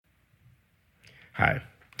Hi,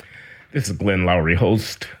 this is Glenn Lowry,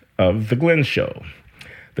 host of The Glenn Show.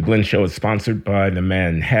 The Glenn Show is sponsored by the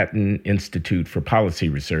Manhattan Institute for Policy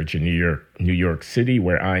Research in New York City,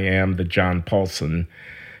 where I am the John Paulson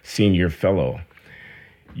Senior Fellow.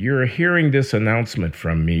 You're hearing this announcement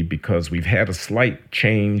from me because we've had a slight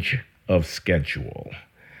change of schedule.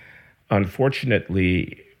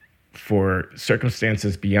 Unfortunately, for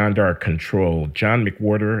circumstances beyond our control, John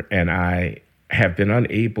McWhorter and I have been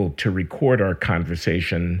unable to record our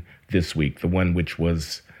conversation this week, the one which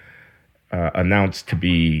was announced to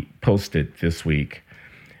be posted this week.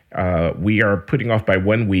 We are putting off by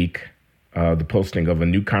 1 week the posting of a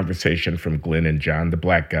new conversation from Glenn and John, the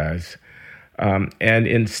Black guys. And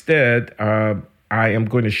instead, I am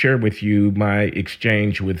going to share with you my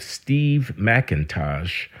exchange with Steve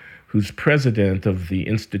McIntosh, who's president of the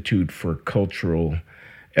Institute for Cultural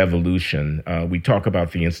Evolution. We talk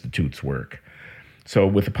about the Institute's work. So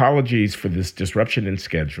with apologies for this disruption in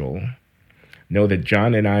schedule, know that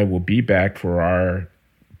John and I will be back for our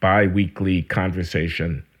bi-weekly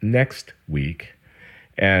conversation next week.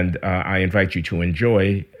 And I invite you to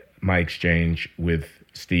enjoy my exchange with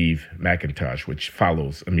Steve McIntosh, which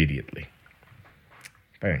follows immediately.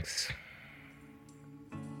 Thanks.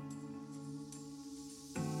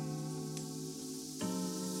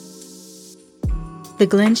 The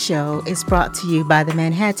Glenn Show is brought to you by the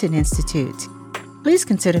Manhattan Institute. Please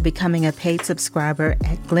consider becoming a paid subscriber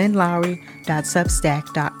at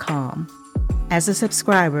glennlowry.substack.com. As a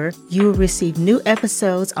subscriber, you will receive new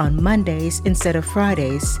episodes on Mondays instead of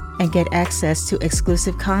Fridays and get access to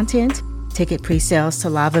exclusive content, ticket pre-sales to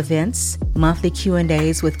live events, monthly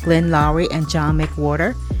Q&As with Glenn Lowry and John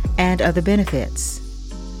McWhorter, and other benefits.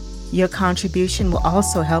 Your contribution will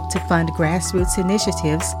also help to fund grassroots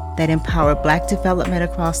initiatives that empower Black development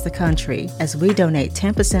across the country as we donate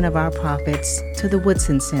 10% of our profits to the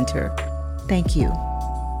Woodson Center. Thank you.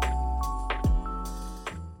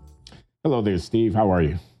 Hello there, Steve. How are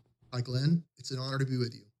you? Hi, Glenn. It's an honor to be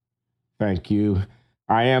with you. Thank you.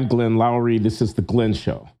 I am Glenn Lowry. This is The Glenn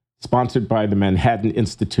Show, sponsored by the Manhattan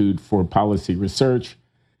Institute for Policy Research,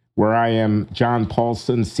 where I am John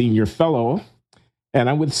Paulson, Senior Fellow. And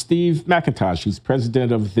I'm with Steve McIntosh, who's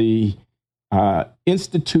president of the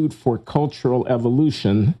Institute for Cultural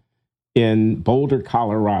Evolution in Boulder,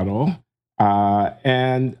 Colorado,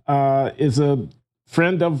 and is a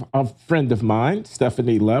friend of mine,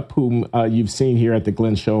 Stephanie Lepp, whom you've seen here at the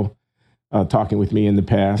Glenn Show talking with me in the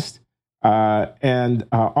past, and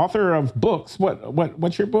author of books.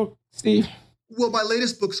 What's your book, Steve? Well, my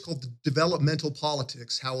latest book is called Developmental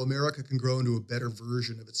Politics: How America Can Grow into a Better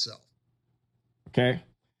Version of Itself. Okay.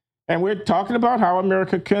 And we're talking about how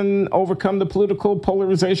America can overcome the political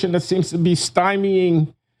polarization that seems to be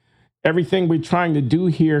stymieing everything we're trying to do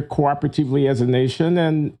here cooperatively as a nation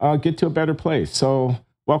and get to a better place. So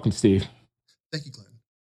welcome, Steve. Thank you, Glenn.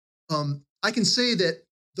 I can say that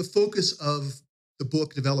the focus of the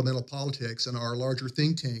book Developmental Politics and our larger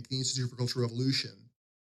think tank, the Institute for Cultural Evolution,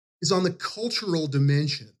 is on the cultural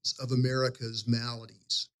dimensions of America's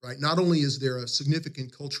maladies, right? Not only is there a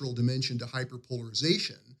significant cultural dimension to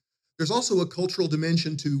hyperpolarization, there's also a cultural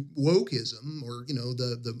dimension to wokeism, or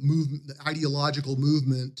the movement, the ideological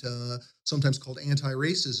movement, sometimes called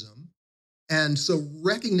anti-racism. And so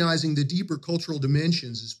recognizing the deeper cultural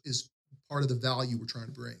dimensions is part of the value we're trying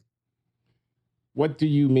to bring. What do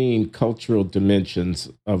you mean, cultural dimensions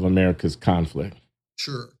of America's conflict?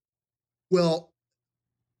 Sure. Well,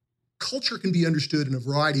 culture can be understood in a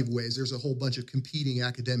variety of ways. There's a whole bunch of competing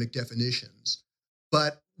academic definitions,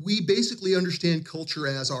 but we basically understand culture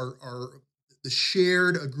as the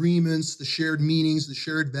shared agreements, the shared meanings, the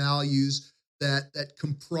shared values that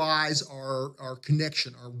comprise our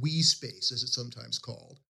connection, our we space, as it's sometimes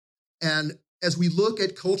called. And as we look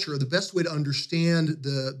at culture, the best way to understand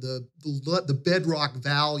the bedrock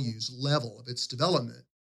values level of its development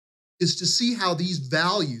is to see how these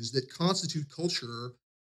values that constitute culture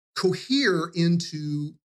cohere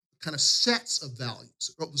into kind of sets of values,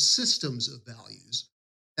 or systems of values.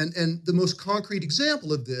 And the most concrete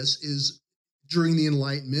example of this is during the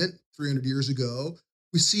Enlightenment, 300 years ago,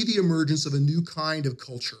 we see the emergence of a new kind of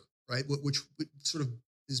culture, right? Which sort of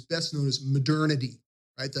is best known as modernity,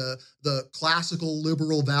 right? The classical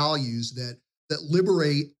liberal values that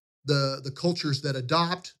liberate the cultures that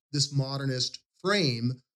adopt this modernist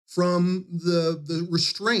frame from the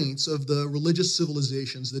restraints of the religious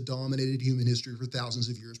civilizations that dominated human history for thousands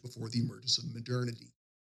of years before the emergence of modernity.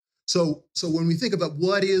 So when we think about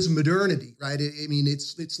what is modernity, right?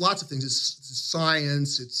 It's lots of things. It's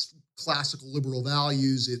science, it's classical liberal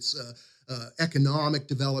values, it's economic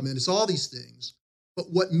development, it's all these things. But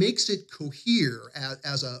what makes it cohere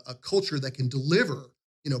as a culture that can deliver,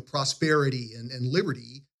 prosperity and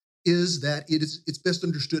liberty is that it's best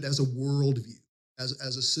understood as a worldview, as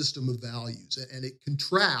a system of values, and it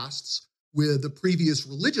contrasts with the previous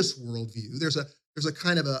religious worldview. There's a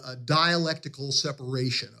kind of a dialectical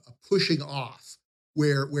separation, a pushing off,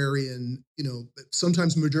 wherein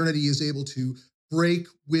sometimes modernity is able to break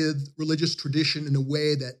with religious tradition in a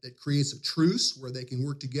way that creates a truce where they can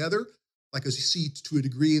work together, like as you see to a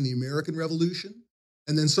degree in the American Revolution.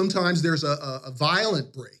 And then sometimes there's a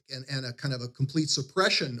violent break and a kind of a complete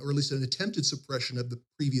suppression, or at least an attempted suppression of the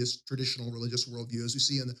previous traditional religious worldview, as we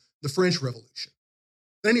see in the French Revolution.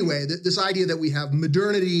 But anyway, this idea that we have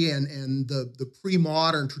modernity and the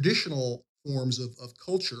pre-modern traditional forms of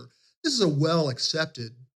culture, this is a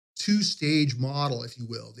well-accepted two-stage model, if you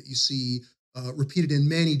will, that you see repeated in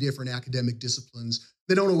many different academic disciplines.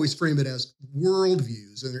 They don't always frame it as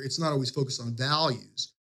worldviews, and it's not always focused on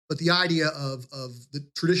values. But the idea of the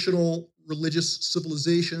traditional religious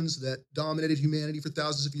civilizations that dominated humanity for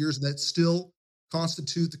thousands of years and that still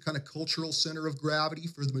constitute the kind of cultural center of gravity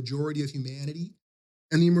for the majority of humanity,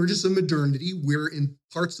 and the emergence of modernity, where in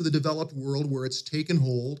parts of the developed world where it's taken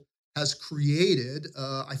hold, has created,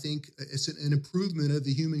 I think, it's an improvement of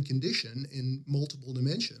the human condition in multiple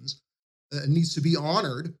dimensions. It needs to be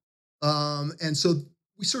honored. And so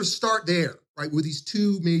we sort of start there, right, with these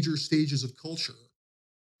two major stages of culture.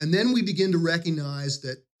 And then we begin to recognize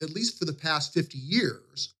that, at least for the past 50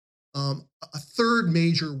 years, a third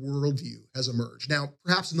major worldview has emerged. Now,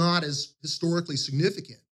 perhaps not as historically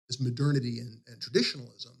significant as modernity and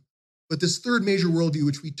traditionalism, but this third major worldview,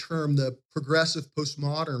 which we term the progressive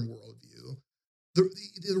postmodern worldview,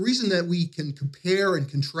 the reason that we can compare and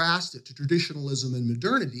contrast it to traditionalism and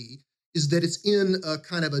modernity is that it's in a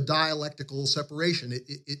kind of a dialectical separation.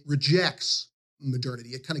 It rejects modernity.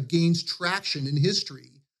 It kind of gains traction in history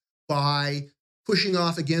by pushing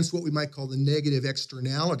off against what we might call the negative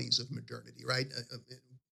externalities of modernity, right?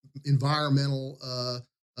 Environmental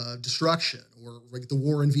destruction, or like the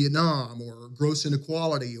war in Vietnam, or gross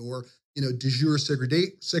inequality, or de jure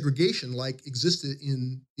segregation like existed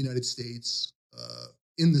in the United States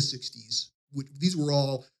in the 60s. These were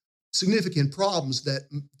all significant problems that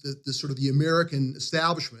the sort of the American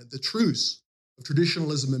establishment, the truce of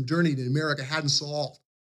traditionalism and modernity in America hadn't solved.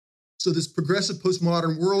 So this progressive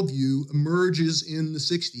postmodern worldview emerges in the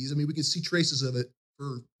 60s. I mean, we can see traces of it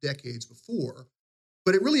for decades before,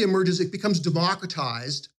 but it really emerges, it becomes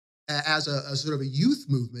democratized as a sort of a youth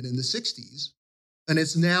movement in the 60s. And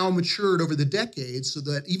it's now matured over the decades so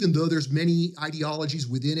that even though there's many ideologies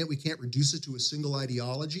within it, we can't reduce it to a single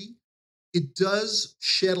ideology. It does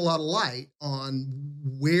shed a lot of light on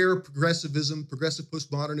where progressive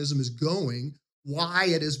postmodernism is going, why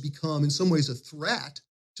it has become in some ways a threat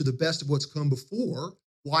to the best of what's come before,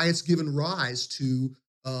 why it's given rise to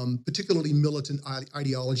particularly militant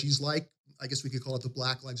ideologies like, I guess we could call it the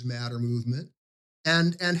Black Lives Matter movement,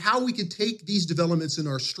 and how we could take these developments in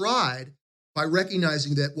our stride by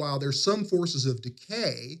recognizing that while there's some forces of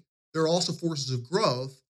decay, there are also forces of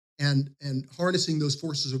growth, and harnessing those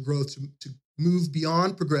forces of growth to move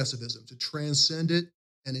beyond progressivism, to transcend it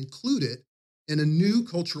and include it in a new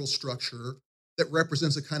cultural structure that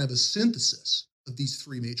represents a kind of a synthesis of these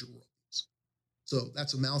three major worldviews. So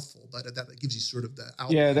that's a mouthful, but that gives you sort of the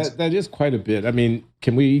outline. Yeah, that is quite a bit. I mean,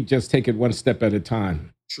 can we just take it one step at a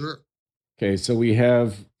time? Sure. Okay, so we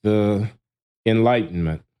have the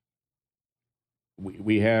Enlightenment.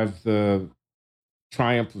 We have the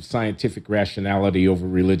triumph of scientific rationality over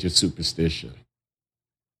religious superstition.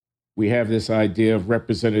 We have this idea of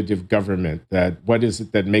representative government, that what is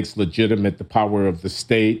it that makes legitimate the power of the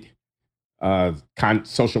state,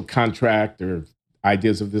 social contract, or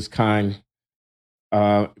ideas of this kind.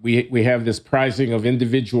 We have this prizing of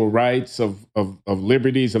individual rights, of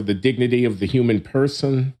liberties, of the dignity of the human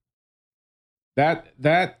person.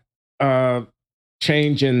 That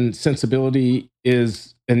change in sensibility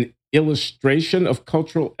is an illustration of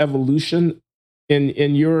cultural evolution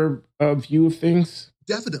in your view of things?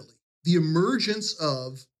 Definitely. The emergence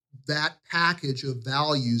of that package of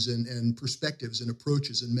values and perspectives and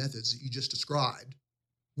approaches and methods that you just described,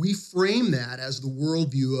 we frame that as the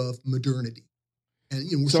worldview of modernity. And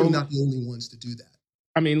we're certainly not the only ones to do that.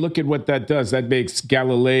 I mean, look at what that does. That makes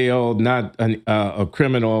Galileo not a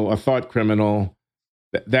criminal, a thought criminal.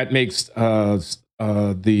 That makes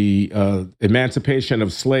the emancipation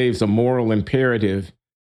of slaves a moral imperative.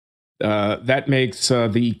 That makes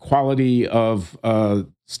the equality of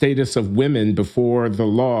status of women before the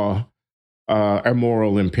law a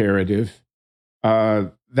moral imperative.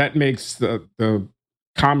 That makes the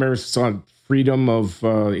commerce on freedom of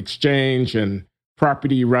exchange and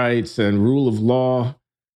property rights and rule of law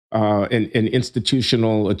and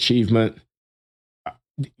institutional achievement.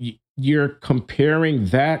 You're comparing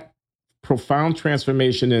that profound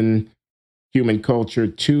transformation in human culture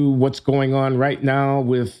to what's going on right now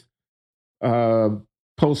with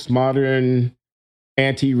postmodern,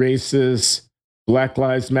 anti-racist, Black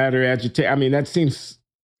Lives Matter agitation. I mean, that seems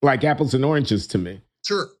like apples and oranges to me.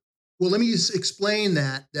 Sure. Well, let me just explain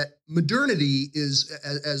that modernity is,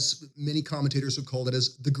 as many commentators have called it,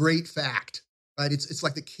 as the great fact, right? It's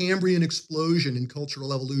like the Cambrian explosion in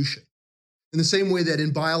cultural evolution. In the same way that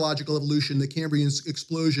in biological evolution, the Cambrian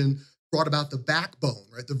explosion brought about the backbone,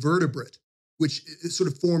 right, the vertebrate, which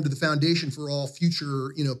sort of formed the foundation for all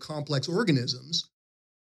future, complex organisms.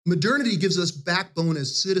 Modernity gives us backbone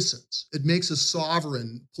as citizens. It makes us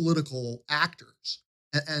sovereign political actors,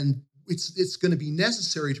 and it's going to be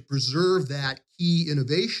necessary to preserve that key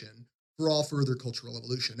innovation for all further cultural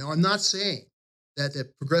evolution. Now, I'm not saying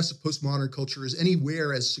that progressive postmodern culture is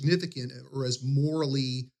anywhere as significant or as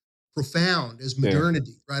morally profound as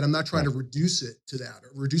modernity, right? I'm not trying to reduce it to that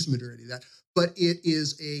or reduce modernity to that, but it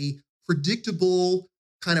is a predictable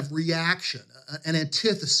kind of reaction, an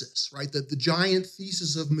antithesis, right? The giant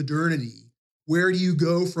thesis of modernity. Where do you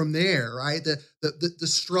go from there, right? The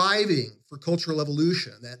striving for cultural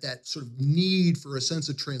evolution, that sort of need for a sense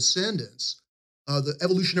of transcendence, the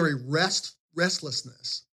evolutionary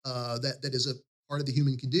restlessness that is a part of the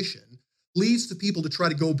human condition, leads to people to try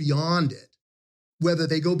to go beyond it. Whether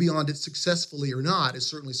they go beyond it successfully or not is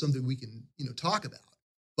certainly something we can talk about.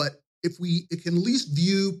 But if it can at least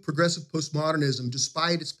view progressive postmodernism,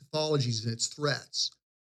 despite its pathologies and its threats,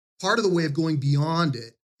 part of the way of going beyond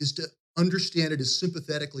it is to understand it as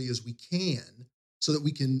sympathetically as we can, so that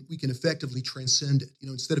we can effectively transcend it.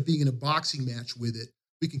 Instead of being in a boxing match with it,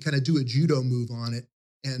 we can kind of do a judo move on it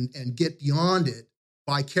and get beyond it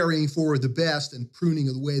by carrying forward the best and pruning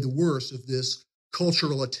away the worst of this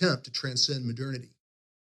cultural attempt to transcend modernity.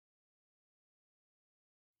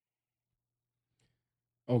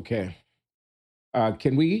 Okay.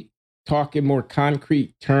 Can we talk in more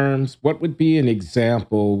concrete terms? What would be an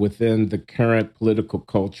example within the current political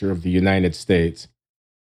culture of the United States,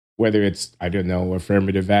 whether it's, I don't know,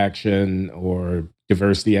 affirmative action or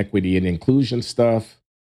diversity, equity, and inclusion stuff,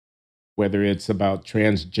 whether it's about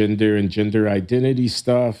transgender and gender identity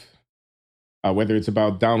stuff, whether it's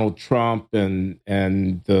about Donald Trump and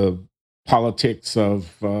the politics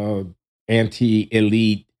of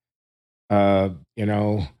anti-elite,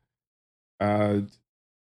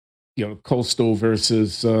 coastal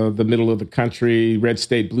versus the middle of the country, red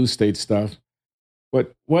state, blue state stuff.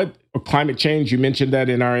 But climate change? You mentioned that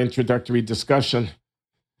in our introductory discussion.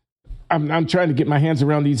 I'm trying to get my hands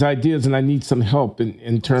around these ideas, and I need some help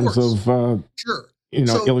in terms of sure.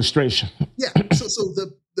 Illustration. Yeah. So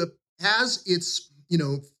the as it's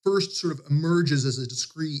first sort of emerges as a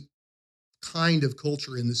discrete kind of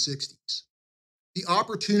culture in the 60s, the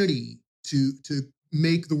opportunity to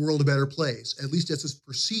make the world a better place, at least as it's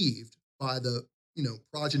perceived by the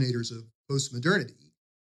progenitors of postmodernity,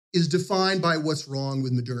 is defined by what's wrong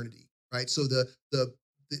with modernity, right? So the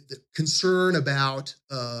concern about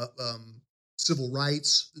civil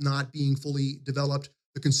rights not being fully developed,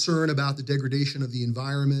 the concern about the degradation of the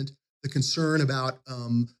environment, the concern about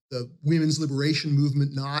the women's liberation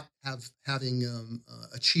movement not having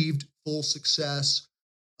achieved full success.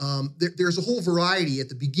 There's a whole variety at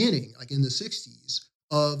the beginning, like in the 60s,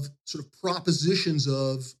 of sort of propositions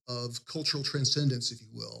of cultural transcendence, if you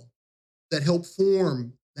will, that help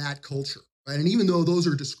form that culture, right? And even though those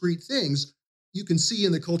are discrete things, you can see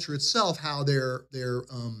in the culture itself how they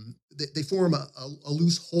form a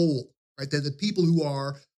loose whole, right? That the people who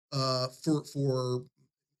are for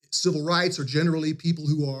civil rights are generally people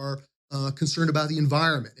who are concerned about the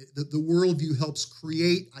environment. The worldview helps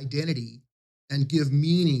create identity and give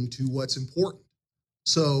meaning to what's important.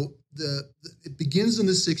 So it begins in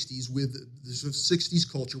the 60s with the sort of 60s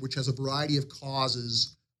culture, which has a variety of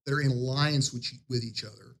causes that are in alliance with each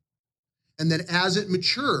other. And then as it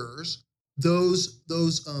matures, those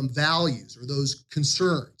values or those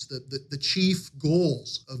concerns, the chief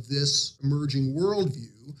goals of this emerging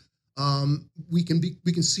worldview, we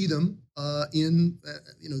can see them in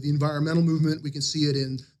the environmental movement. We can see it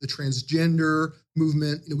in the transgender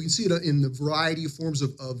movement. We can see it in the variety of forms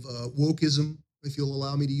of wokeism, if you'll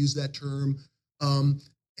allow me to use that term.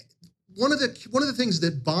 One of the things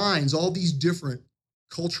that binds all these different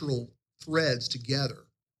cultural threads together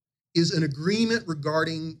is an agreement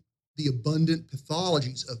regarding the abundant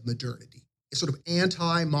pathologies of modernity, a sort of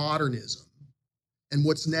anti-modernism. And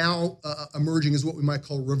what's now emerging is what we might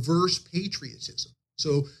call reverse patriotism.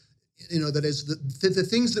 So, that is the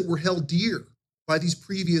things that were held dear by these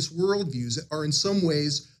previous worldviews are in some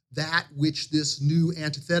ways that which this new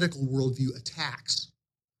antithetical worldview attacks.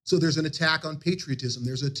 So there's an attack on patriotism.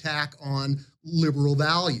 There's an attack on liberal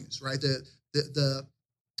values, right? The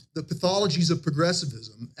pathologies of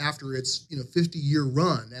progressivism after its 50-year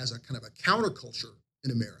run as a kind of a counterculture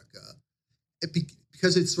in America,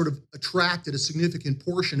 because it's sort of attracted a significant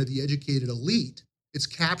portion of the educated elite, it's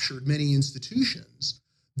captured many institutions.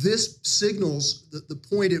 This signals the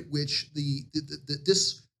point at which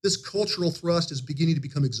this cultural thrust is beginning to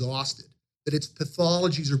become exhausted, that its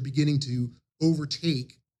pathologies are beginning to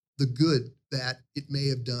overtake the good that it may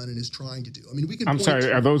have done and is trying to do. I mean, we can. I'm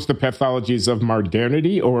sorry, are those the pathologies of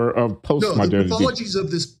modernity or of postmodernity? No, the pathologies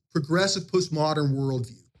of this progressive postmodern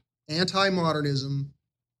worldview, anti-modernism,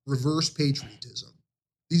 reverse patriotism.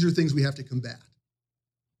 These are things we have to combat.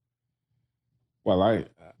 Well,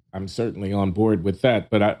 I'm certainly on board with that,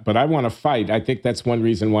 but I want to fight. I think that's one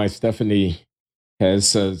reason why Stephanie has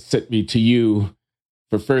sent me to you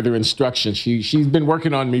for further instruction. She's been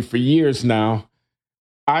working on me for years now.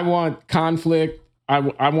 I want conflict. I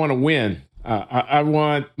want to win. I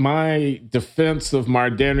want my defense of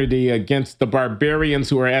modernity against the barbarians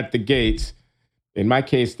who are at the gates. In my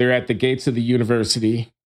case, they're at the gates of the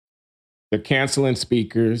university. They're canceling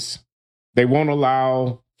speakers. They won't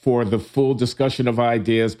allow for the full discussion of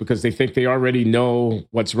ideas because they think they already know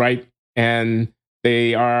what's right, and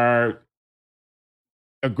they are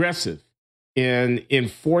aggressive in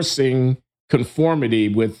enforcing conformity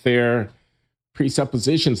with their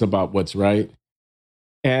presuppositions about what's right.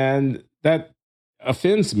 And that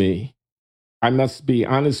offends me. I must be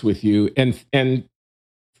honest with you, and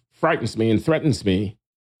frightens me and threatens me.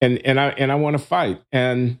 And I want to fight.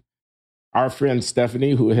 And our friend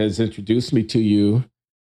Stephanie, who has introduced me to you,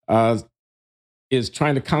 is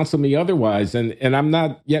trying to counsel me otherwise. And I'm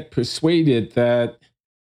not yet persuaded that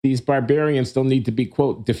these barbarians don't need to be,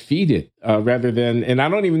 quote, defeated rather than, and I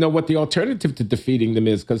don't even know what the alternative to defeating them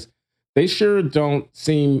is, because they sure don't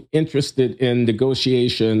seem interested in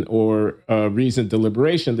negotiation or reasoned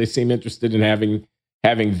deliberation. They seem interested in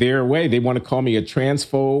having their way. They want to call me a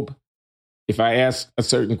transphobe. If I ask a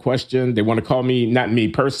certain question, they want to call me, not me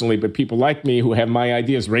personally, but people like me who have my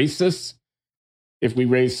ideas, racist. If we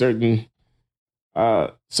raise certain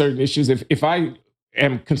issues, if I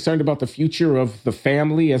am concerned about the future of the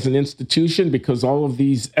family as an institution, because all of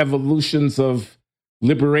these evolutions of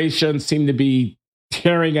liberation seem to be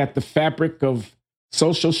tearing at the fabric of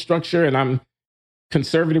social structure, and I'm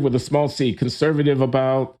conservative with a small c, conservative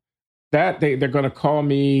about that, they're going to call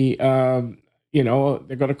me, they're going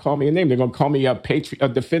to call me a name. They're going to call me a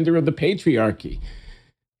defender of the patriarchy.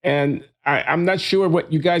 And I'm not sure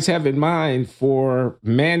what you guys have in mind for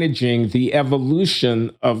managing the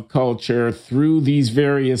evolution of culture through these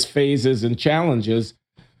various phases and challenges.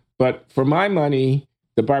 But for my money,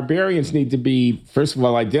 the barbarians need to be, first of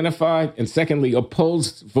all, identified, and secondly,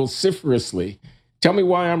 opposed vociferously. Tell me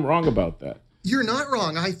why I'm wrong about that. You're not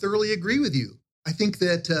wrong. I thoroughly agree with you. I think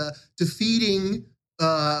that defeating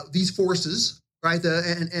these forces, right,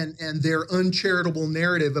 and their uncharitable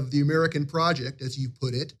narrative of the American project, as you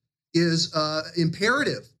put it, is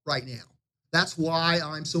imperative right now. That's why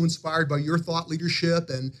I'm so inspired by your thought leadership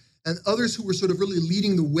and others who were sort of really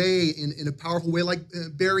leading the way in a powerful way, like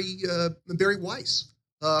Bari Weiss.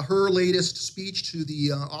 Her latest speech to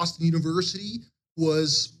the Austin University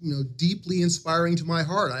was, deeply inspiring to my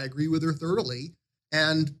heart. I agree with her thoroughly.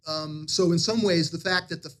 And so in some ways, the fact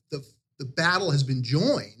that the battle has been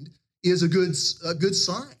joined is a good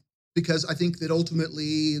sign, because I think that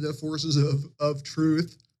ultimately the forces of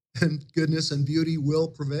truth and goodness and beauty will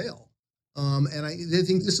prevail. And I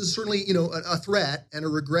think this is certainly, a threat and a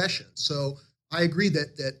regression. So I agree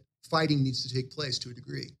that fighting needs to take place to a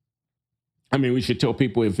degree. I mean, we should tell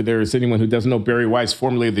people, if there is anyone who doesn't know, Bari Weiss,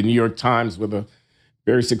 formerly of the New York Times, with a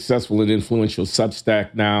very successful and influential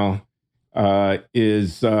Substack now,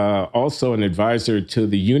 is also an advisor to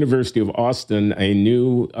the University of Austin, a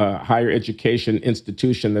new higher education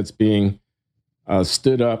institution that's being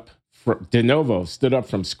stood up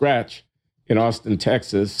from scratch in Austin,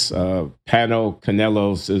 Texas. Pano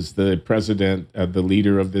Canelos is the president, the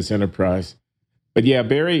leader of this enterprise. But yeah,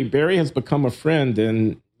 Bari has become a friend,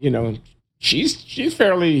 and she's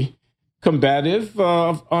fairly combative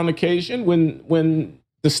on occasion when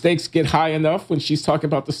the stakes get high enough, when she's talking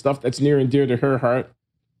about the stuff that's near and dear to her heart.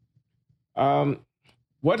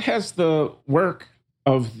 What has the work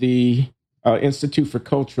of the Institute for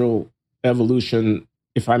Cultural Evolution,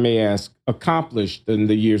 if I may ask, accomplished in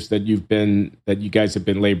the years that you guys have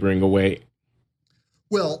been laboring away?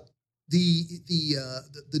 Well, the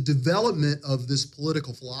development of this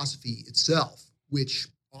political philosophy itself, which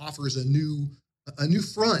offers a new a new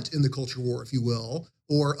front in the culture war, if you will,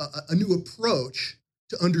 or a new approach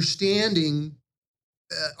to understanding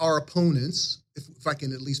our opponents, if I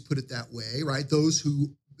can at least put it that way, right? Those who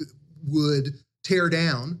would tear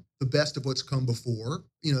down the best of what's come before,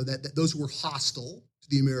 that those who were hostile to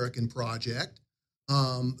the American project,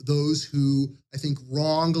 those who I think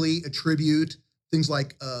wrongly attribute things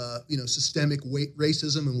like systemic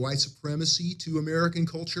racism and white supremacy to American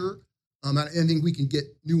culture. I think we can get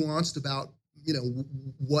nuanced about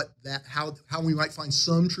how we might find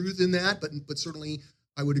some truth in that, but certainly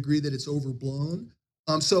I would agree that it's overblown.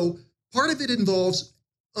 So part of it involves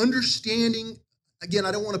understanding. Again,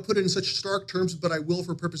 I don't want to put it in such stark terms, but I will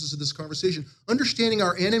for purposes of this conversation. Understanding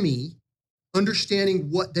our enemy,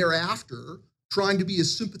 understanding what they're after, trying to be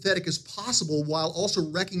as sympathetic as possible while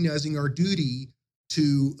also recognizing our duty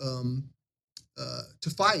to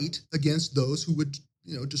fight against those who would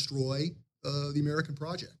destroy the American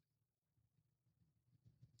project.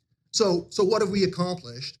 So what have we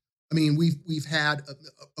accomplished? I mean, we've had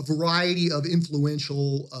a variety of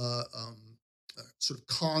influential sort of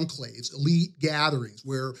conclaves, elite gatherings,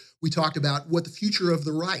 where we talked about what the future of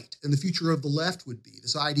the right and the future of the left would be.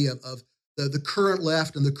 This idea of the current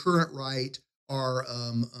left and the current right are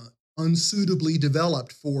unsuitably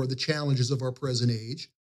developed for the challenges of our present age.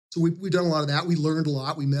 So we've done a lot of that. We learned a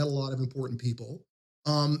lot. We met a lot of important people.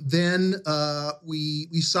 Then we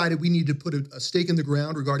decided we needed to put a stake in the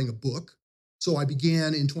ground regarding a book. So I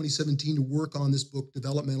began in 2017 to work on this book,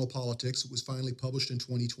 Developmental Politics. It was finally published in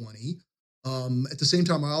 2020. At the same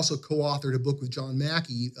time, I also co-authored a book with John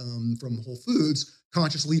Mackey from Whole Foods,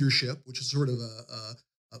 Conscious Leadership, which is sort of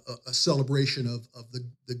a celebration of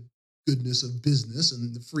the goodness of business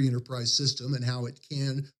and the free enterprise system and how it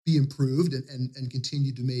can be improved and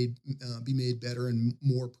continue to be made better and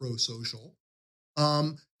more pro-social.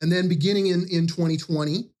 And then beginning in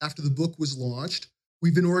 2020, after the book was launched,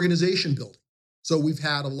 we've been organization building. So we've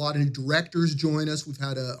had a lot of new directors join us. We've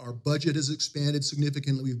had our budget has expanded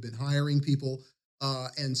significantly. We've been hiring people.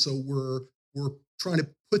 And so we're trying to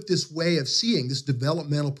put this way of seeing, this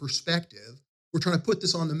developmental perspective, we're trying to put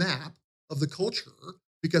this on the map of the culture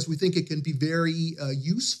because we think it can be very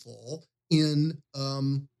useful in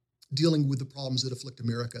dealing with the problems that afflict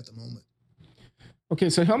America at the moment. Okay,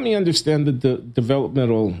 so help me understand the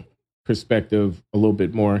developmental perspective a little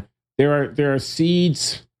bit more. There are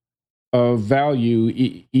seeds of value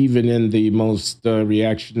even in the most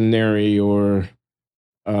reactionary or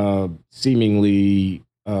seemingly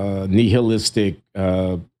nihilistic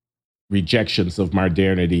rejections of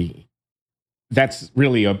modernity. That's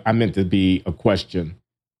really I meant to be a question.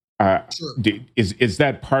 Sure. Is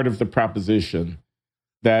that part of the proposition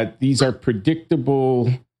that these are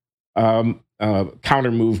predictable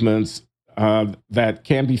counter movements that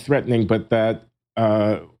can be threatening, but that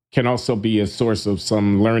can also be a source of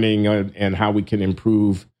some learning and how we can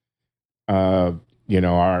improve, the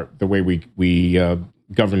way we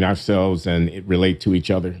govern ourselves and relate to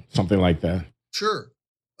each other, something like that? Sure.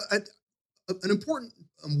 An important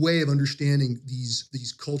way of understanding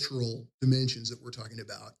these cultural dimensions that we're talking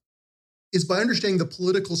about is by understanding the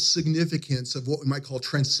political significance of what we might call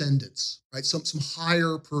transcendence, right? Some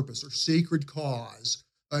higher purpose or sacred cause.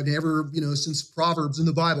 Since Proverbs in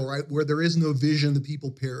the Bible, right, where there is no vision, the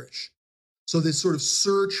people perish. So this sort of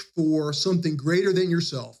search for something greater than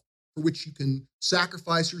yourself, for which you can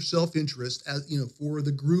sacrifice your self-interest for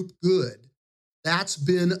the group good. That's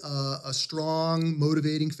been a strong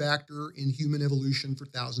motivating factor in human evolution for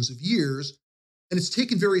thousands of years, and it's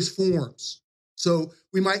taken various forms. So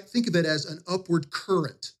we might think of it as an upward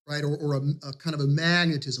current, right, or a kind of a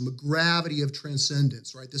magnetism, a gravity of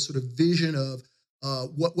transcendence, right? This sort of vision of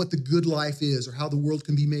what the good life is, or how the world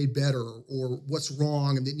can be made better, or what's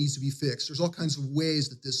wrong and that needs to be fixed. There's all kinds of ways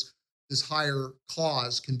that this higher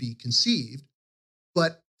cause can be conceived.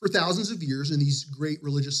 But for thousands of years in these great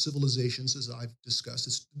religious civilizations, as I've discussed,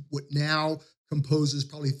 it's what now composes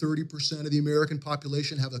probably 30% of the American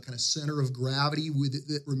population have a kind of center of gravity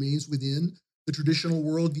that remains within the traditional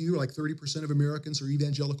worldview. Like 30% of Americans are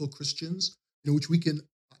evangelical Christians, which we can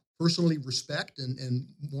personally respect and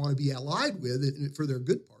want to be allied with for their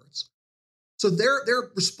good parts. So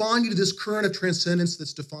they're responding to this current of transcendence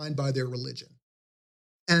that's defined by their religion.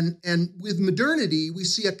 And with modernity, we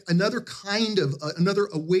see another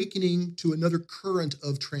awakening to another current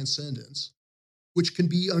of transcendence, which can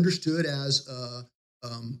be understood as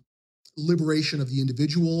liberation of the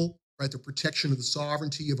individual, right? The protection of the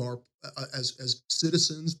sovereignty of our as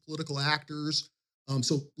citizens, political actors.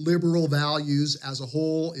 So liberal values as a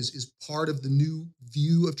whole is part of the new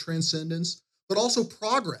view of transcendence, but also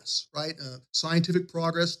progress, right? Scientific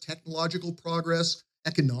progress, technological progress,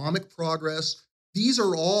 economic progress, these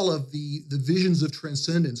are all of the visions of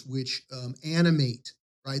transcendence which animate,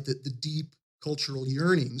 right, the deep cultural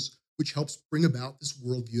yearnings, which helps bring about this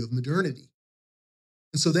worldview of modernity.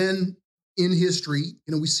 And so then in history,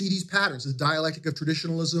 we see these patterns, the dialectic of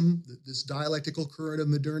traditionalism, this dialectical current of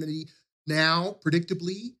modernity. Now,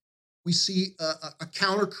 predictably, we see a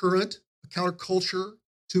countercurrent, a counterculture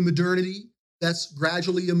to modernity that's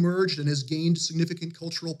gradually emerged and has gained significant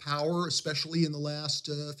cultural power, especially in the last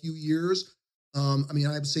few years. I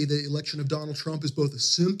would say the election of Donald Trump is both a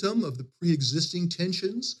symptom of the pre-existing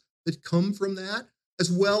tensions that come from that,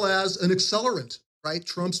 as well as an accelerant, right?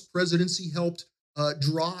 Trump's presidency helped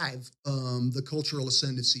drive the cultural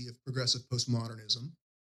ascendancy of progressive postmodernism.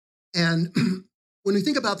 And when we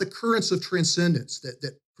think about the currents of transcendence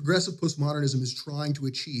that progressive postmodernism is trying to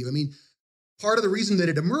achieve, part of the reason that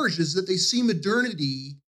it emerged is that they see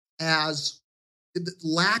modernity as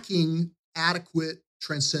lacking adequate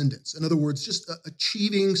transcendence. In other words, just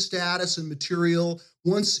achieving status and material.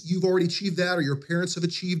 Once you've already achieved that or your parents have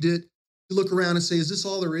achieved it, you look around and say, is this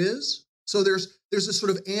all there is? So there's this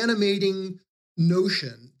sort of animating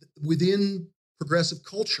notion within progressive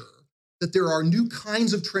culture that there are new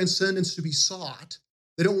kinds of transcendence to be sought.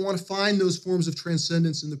 They don't want to find those forms of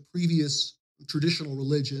transcendence in the previous traditional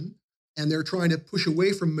religion, and they're trying to push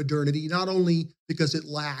away from modernity, not only because it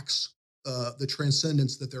lacks the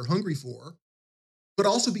transcendence that they're hungry for, but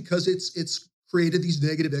also because it's created these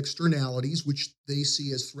negative externalities which they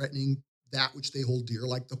see as threatening that which they hold dear,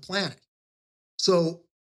 like the planet. So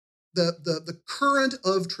the current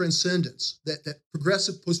of transcendence that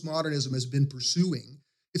progressive postmodernism has been pursuing,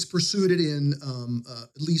 it's pursued it in,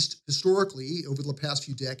 at least historically, over the past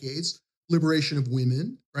few decades, liberation of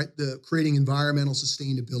women, right? The creating environmental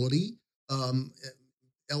sustainability,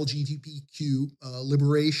 LGBTQ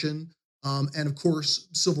liberation, and of course,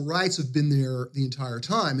 civil rights have been there the entire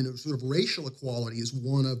time. And sort of racial equality is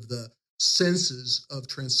one of the senses of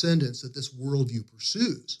transcendence that this worldview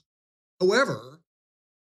pursues. However,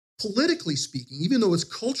 politically speaking, even though it's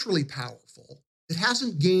culturally powerful, it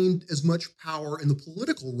hasn't gained as much power in the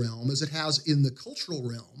political realm as it has in the cultural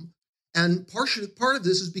realm. And part of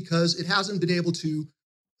this is because it hasn't been able to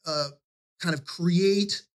kind of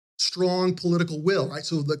create strong political will, right?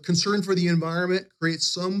 So the concern for the environment creates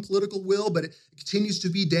some political will, but it continues to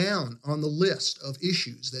be down on the list of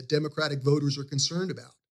issues that Democratic voters are concerned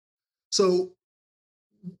about. So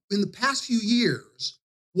in the past few years,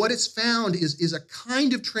 what it's found is a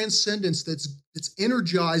kind of transcendence that's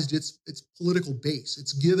energized its political base.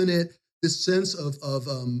 It's given it this sense of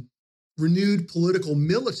renewed political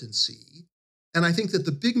militancy. And I think that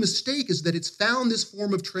the big mistake is that it's found this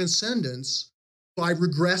form of transcendence by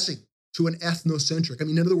regressing to an ethnocentric.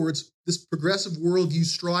 In other words, this progressive worldview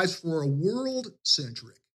strives for a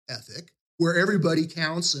world-centric ethic where everybody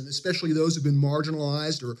counts, and especially those who've been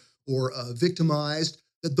marginalized or victimized,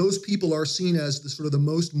 that those people are seen as the sort of the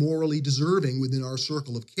most morally deserving within our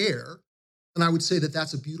circle of care. And I would say that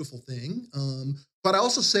that's a beautiful thing. But I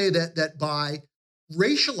also say that by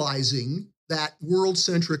racializing that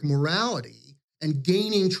world-centric morality and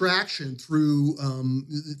gaining traction through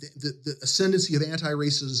the ascendancy of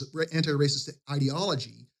anti-racist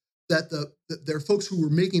ideology, that there are folks who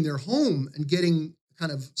were making their home and getting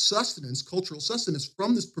kind of sustenance, cultural sustenance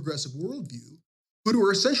from this progressive worldview, but who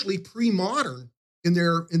are essentially pre-modern in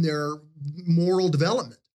their moral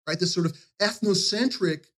development, right? This sort of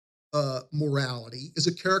ethnocentric morality is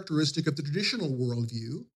a characteristic of the traditional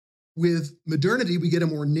worldview. With modernity, we get a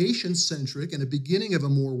more nation-centric and a beginning of a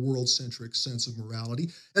more world-centric sense of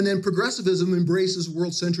morality. And then progressivism embraces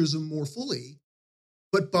world-centrism more fully.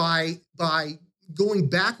 But by going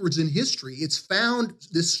backwards in history, it's found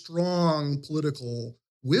this strong political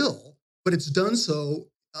will, but it's done so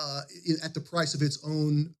at the price of its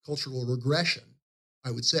own cultural regression,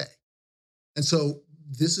 I would say. And so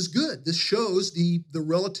this is good. This shows the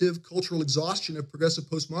relative cultural exhaustion of progressive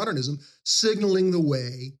postmodernism, signaling the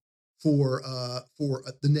way for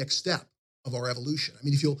the next step of our evolution.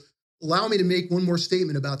 If you'll allow me to make one more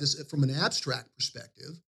statement about this from an abstract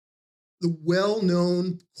perspective, the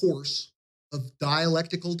well-known course of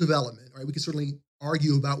dialectical development, right? We can certainly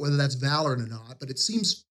argue about whether that's valid or not, but it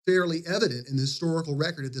seems fairly evident in the historical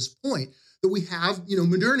record at this point that we have,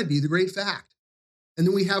 modernity, the great fact. And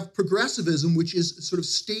then we have progressivism, which is sort of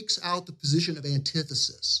stakes out the position of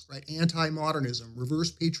antithesis, right? Anti-modernism, reverse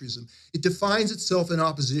patriotism. It defines itself in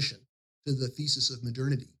opposition to the thesis of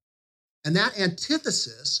modernity. And that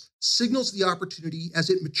antithesis signals the opportunity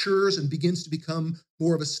as it matures and begins to become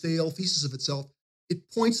more of a stale thesis of itself.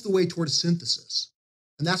 It points the way toward a synthesis.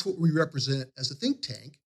 And that's what we represent as a think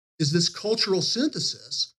tank, is this cultural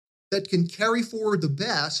synthesis that can carry forward the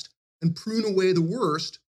best and prune away the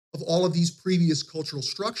worst of all of these previous cultural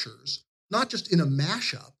structures, not just in a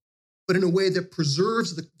mashup, but in a way that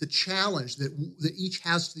preserves the challenge that each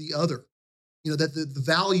has to the other. That the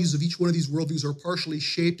values of each one of these worldviews are partially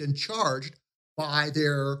shaped and charged by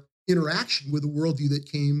their interaction with the worldview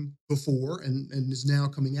that came before and is now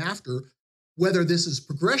coming after. Whether this is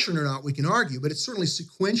progression or not, we can argue, but it's certainly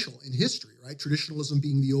sequential in history, right? Traditionalism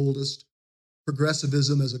being the oldest,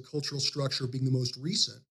 progressivism as a cultural structure being the most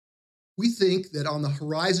recent. We think that on the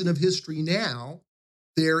horizon of history now,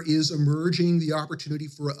 there is emerging the opportunity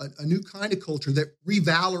for a new kind of culture that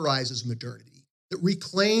revalorizes modernity, that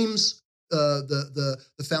reclaims the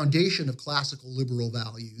foundation of classical liberal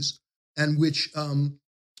values, and which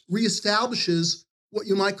reestablishes what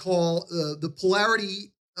you might call the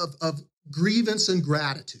polarity of grievance and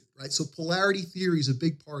gratitude, right? So polarity theory is a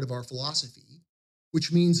big part of our philosophy,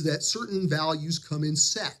 which means that certain values come in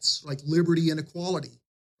sets, like liberty and equality,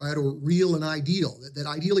 right? Or real and ideal, that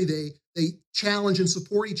ideally they challenge and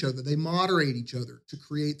support each other, they moderate each other to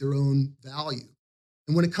create their own value.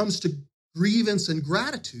 And when it comes to grievance and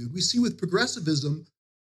gratitude, we see with progressivism,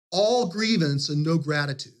 all grievance and no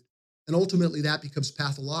gratitude. And ultimately that becomes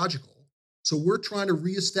pathological. So we're trying to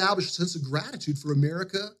reestablish a sense of gratitude for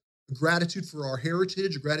America, a gratitude for our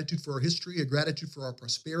heritage, a gratitude for our history, a gratitude for our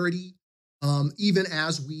prosperity, even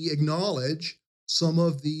as we acknowledge some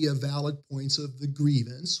of the valid points of the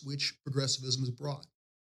grievance which progressivism has brought.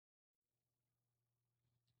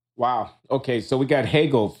 Wow. Okay, so we got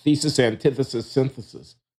Hegel, thesis, antithesis,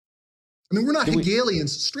 synthesis. I mean, we're not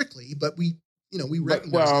Hegelians strictly, but we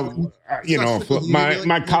recognize.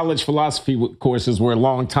 My college philosophy courses were a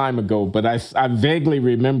long time ago, but I vaguely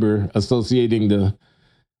remember associating the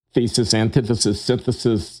thesis, antithesis,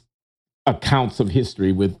 synthesis accounts of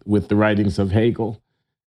history with the writings of Hegel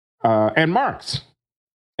and Marx,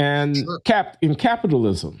 and Sure. in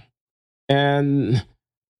capitalism, and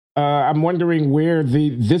I'm wondering where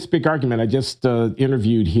this big argument I just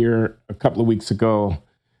interviewed here a couple of weeks ago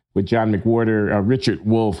with John McWhorter, Richard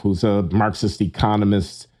Wolff, who's a Marxist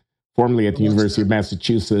economist, formerly at the University of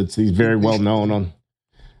Massachusetts. He's very well known.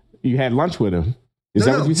 You had lunch with him. You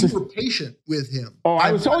were patient with him.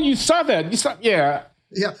 Oh, you saw that. You saw, yeah.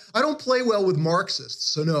 Yeah, I don't play well with Marxists,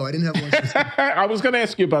 so no, I didn't have lunch with him. I was going to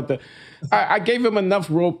ask you about that. I gave him enough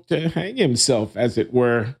rope to hang himself, as it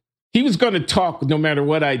were. He was going to talk no matter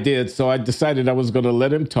what I did, so I decided I was going to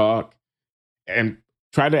let him talk and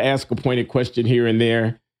try to ask a pointed question here and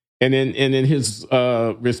there. And in his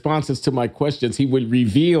responses to my questions, he would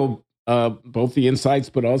reveal both the insights,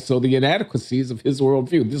 but also the inadequacies of his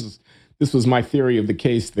worldview. This was my theory of the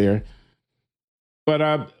case there.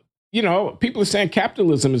 But people are saying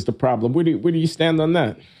capitalism is the problem. Where do you stand on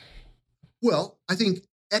that? Well, I think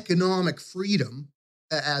economic freedom,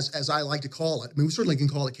 as I like to call it, I mean, we certainly can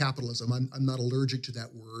call it capitalism. I'm not allergic to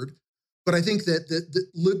that word. But I think that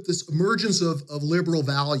this emergence of liberal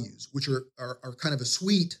values, which are kind of a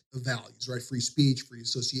suite of values, right? Free speech, free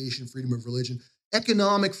association, freedom of religion.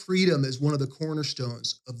 Economic freedom is one of the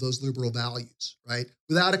cornerstones of those liberal values, right?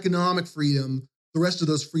 Without economic freedom, the rest of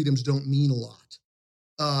those freedoms don't mean a lot.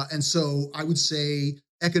 And so I would say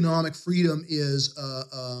economic freedom is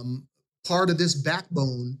part of this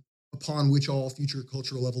backbone upon which all future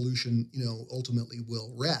cultural evolution, ultimately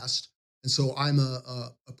will rest. And so I'm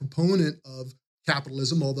a proponent of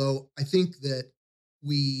capitalism, although I think that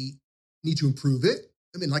we need to improve it.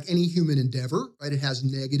 I mean, like any human endeavor, right? It has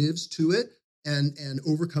negatives to it, and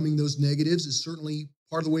overcoming those negatives is certainly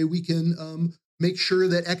part of the way we can make sure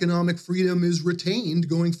that economic freedom is retained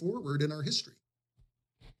going forward in our history.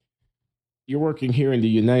 You're working here in the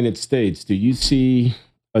United States. Do you see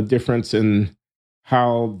a difference in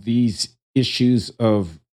how these issues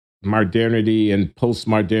of modernity and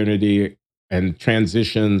post-modernity and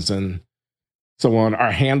transitions and so on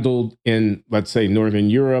are handled in, let's say, Northern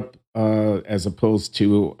Europe, as opposed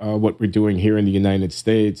to what we're doing here in the United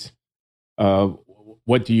States?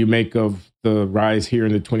 What do you make of the rise here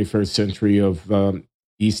in the 21st century of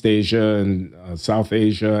East Asia and South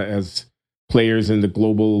Asia as players in the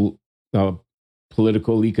global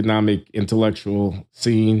political, economic, intellectual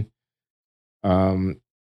scene?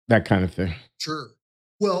 That kind of thing. Sure.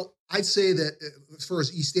 Well, I'd say that as far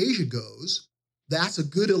as East Asia goes, that's a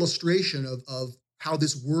good illustration of how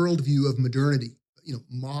this worldview of modernity,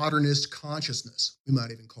 modernist consciousness, we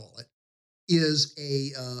might even call it, is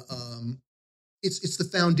it's the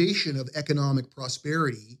foundation of economic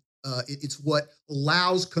prosperity. It's what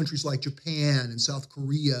allows countries like Japan and South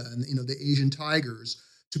Korea and the Asian tigers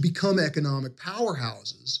to become economic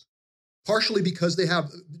powerhouses, partially because they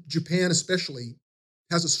have, Japan especially,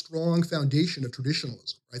 has a strong foundation of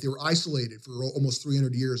traditionalism, right? They were isolated for almost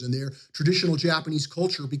 300 years, and their traditional Japanese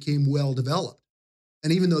culture became well developed.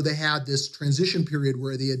 And even though they had this transition period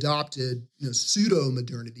where they adopted,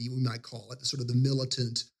 pseudo-modernity, we might call it, sort of the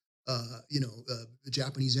militant, the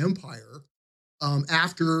Japanese empire,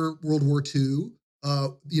 after World War II,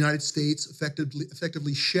 the United States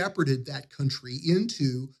effectively shepherded that country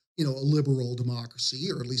into, a liberal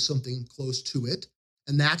democracy, or at least something close to it.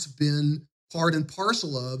 And that's been part and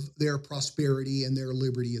parcel of their prosperity and their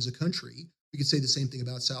liberty as a country. We could say the same thing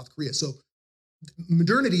about South Korea. So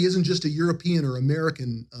modernity isn't just a European or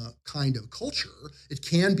American kind of culture. It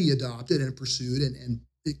can be adopted and pursued, and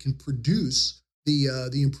it can produce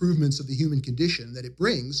the improvements of the human condition that it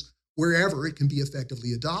brings wherever it can be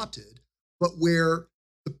effectively adopted. But where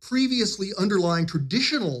the previously underlying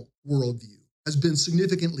traditional worldview has been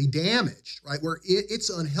significantly damaged, right, where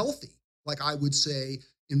it's unhealthy, like I would say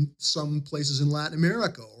in some places in Latin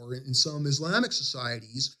America or in some Islamic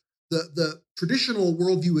societies, the traditional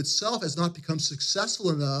worldview itself has not become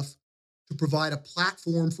successful enough to provide a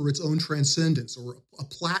platform for its own transcendence, or a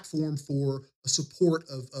platform for a support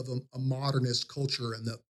of a modernist culture and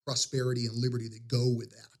the prosperity and liberty that go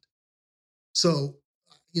with that. So,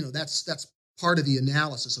 that's part of the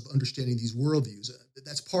analysis of understanding these worldviews.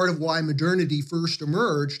 That's part of why modernity first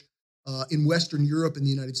emerged in Western Europe and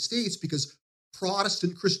the United States, because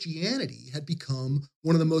Protestant Christianity had become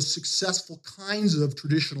one of the most successful kinds of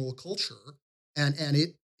traditional culture, and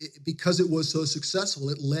it because it was so successful,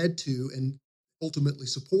 it led to and ultimately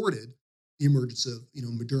supported the emergence of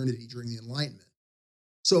modernity during the Enlightenment.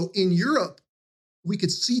 So in Europe, we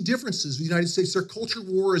could see differences. The United States, their culture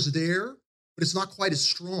war is there, but it's not quite as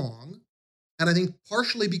strong. And I think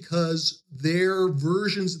partially because their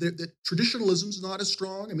versions, that traditionalism is not as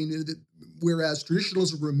strong. I mean, whereas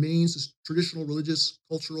traditionalism remains, this traditional religious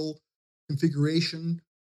cultural configuration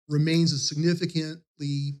remains a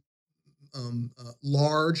significantly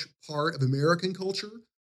large part of American culture.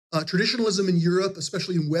 Traditionalism in Europe,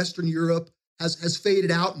 especially in Western Europe, has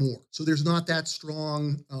faded out more. So there's not that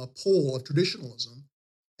strong pull of traditionalism.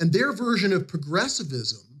 And their version of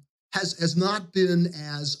progressivism has not been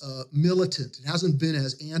as militant. It hasn't been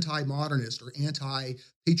as anti-modernist or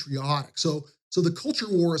anti-patriotic. So the culture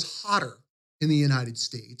war is hotter in the United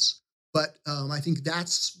States. But I think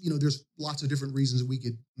that's, there's lots of different reasons that we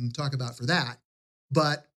could talk about for that.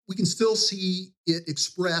 But we can still see it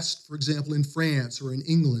expressed, for example, in France or in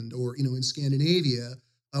England or, in Scandinavia.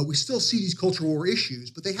 We still see these culture war issues,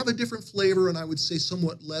 but they have a different flavor and I would say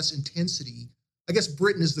somewhat less intensity. I guess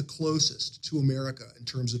Britain is the closest to America in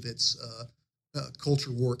terms of its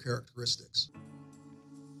culture war characteristics.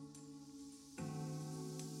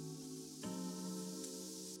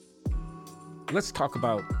 Let's talk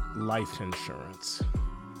about life insurance.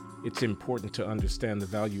 It's important to understand the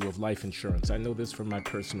value of life insurance. I know this from my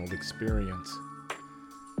personal experience.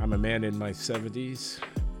 I'm a man in my 70s.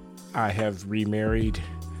 I have remarried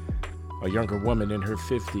a younger woman in her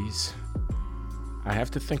 50s. I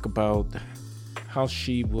have to think about how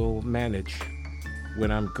she will manage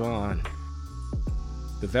when I'm gone.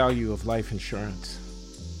 The value of life insurance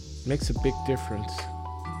makes a big difference.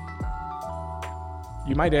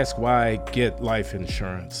 You might ask why get life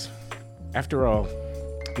insurance? After all,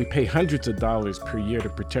 we pay hundreds of dollars per year to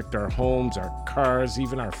protect our homes, our cars,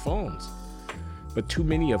 even our phones. But too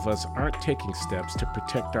many of us aren't taking steps to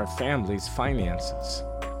protect our family's finances.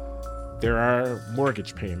 There are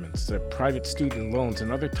mortgage payments, private student loans,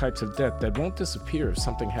 and other types of debt that won't disappear if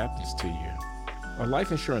something happens to you. A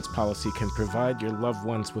life insurance policy can provide your loved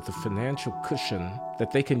ones with a financial cushion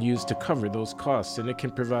that they can use to cover those costs, and it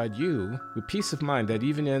can provide you with peace of mind that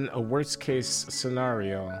even in a worst-case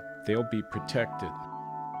scenario, they'll be protected.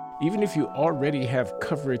 Even if you already have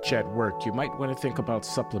coverage at work, you might want to think about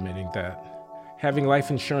supplementing that. Having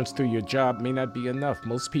life insurance through your job may not be enough.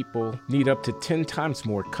 Most people need up to 10 times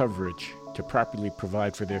more coverage to properly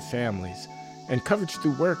provide for their families. And coverage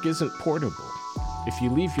through work isn't portable. If you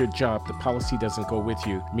leave your job, the policy doesn't go with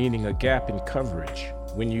you, meaning a gap in coverage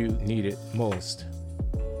when you need it most.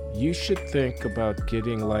 You should think about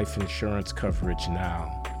getting life insurance coverage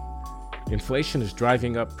now. Inflation is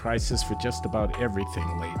driving up prices for just about everything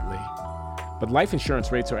lately. But life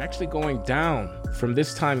insurance rates are actually going down from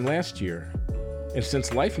this time last year. And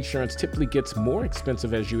since life insurance typically gets more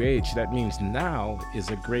expensive as you age, that means now is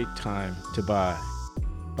a great time to buy.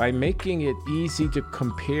 By making it easy to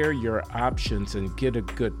compare your options and get a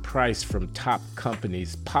good price from top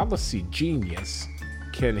companies, Policy Genius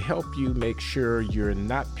can help you make sure you're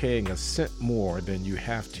not paying a cent more than you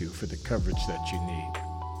have to for the coverage that you need.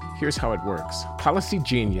 Here's how it works. Policy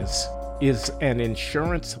Genius is an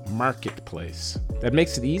insurance marketplace that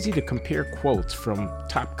makes it easy to compare quotes from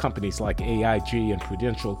top companies like AIG and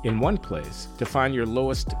Prudential in one place to find your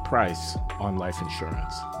lowest price on life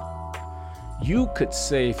insurance. You could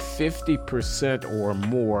save 50% or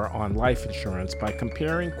more on life insurance by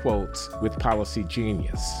comparing quotes with Policy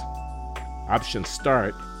Genius. Options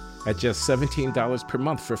start at just $17 per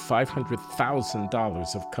month for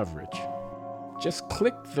 $500,000 of coverage. Just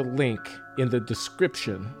click the link in the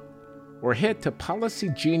description or head to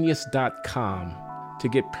policygenius.com to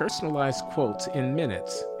get personalized quotes in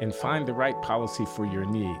minutes and find the right policy for your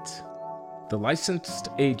needs. The licensed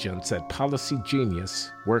agents at Policy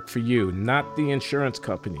Genius work for you, not the insurance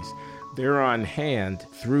companies. They're on hand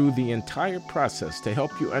through the entire process to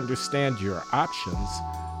help you understand your options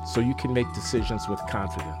so you can make decisions with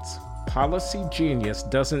confidence. Policy Genius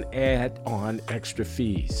doesn't add on extra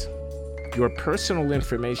fees. Your personal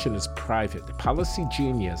information is private. Policy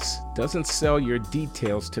Genius doesn't sell your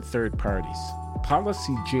details to third parties.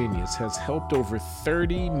 Policy Genius has helped over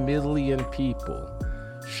 30 million people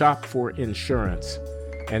shop for insurance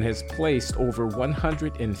and has placed over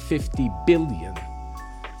 $150 billion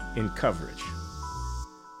in coverage.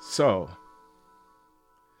 So,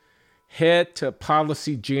 head to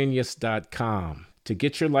policygenius.com to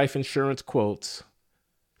get your life insurance quotes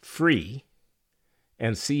free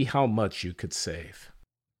and see how much you could save.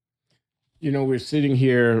 You know, we're sitting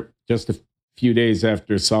here just a few days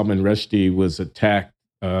after Salman Rushdie was attacked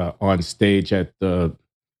on stage at the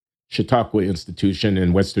Chautauqua Institution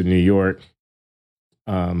in Western New York.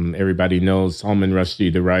 Everybody knows Salman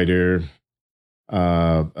Rushdie, the writer,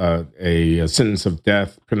 a sentence of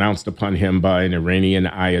death pronounced upon him by an Iranian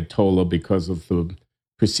Ayatollah because of the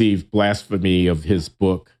perceived blasphemy of his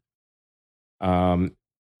book.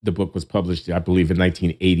 The book was published, I believe, in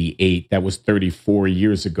 1988. That was 34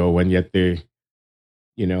 years ago, and yet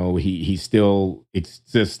he still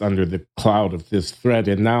exists under the cloud of this threat.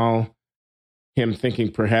 And now him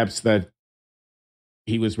thinking perhaps that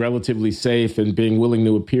he was relatively safe and being willing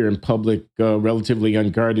to appear in public, relatively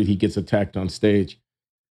unguarded, he gets attacked on stage.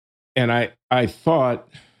 And I thought,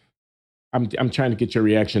 I'm trying to get your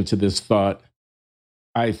reaction to this thought.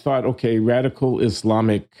 I thought, okay, radical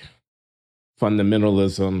Islamic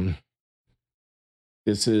fundamentalism,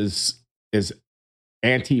 this is as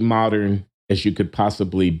anti-modern as you could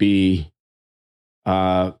possibly be.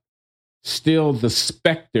 Still, the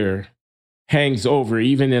specter hangs over,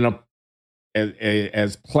 even in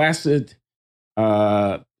as placid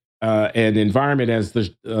an environment as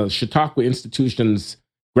the Chautauqua Institution's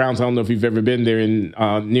grounds. I don't know if you've ever been there in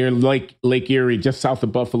near Lake Erie, just south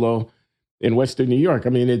of Buffalo, in Western New York. I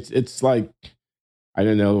mean, it's like, I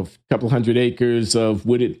don't know, a couple hundred acres of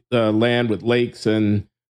wooded land with lakes, and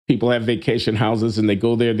people have vacation houses and they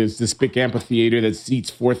go there. There's this big amphitheater that seats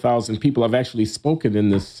 4,000 people. I've actually spoken in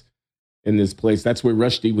this place. That's where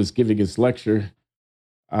Rushdie was giving his lecture.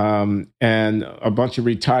 And a bunch of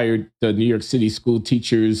retired New York City school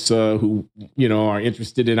teachers who, are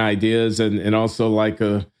interested in ideas and also like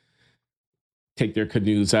take their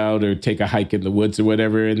canoes out or take a hike in the woods or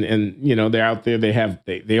whatever. And they're out there,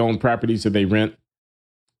 they own properties or they rent.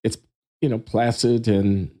 It's, placid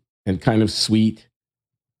and kind of sweet.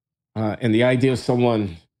 And the idea of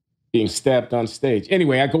someone being stabbed on stage.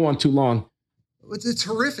 Anyway, I go on too long. It's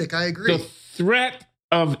horrific. I agree. The threat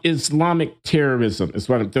of Islamic terrorism is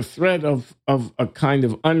the threat of a kind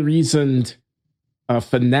of unreasoned,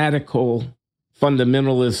 fanatical,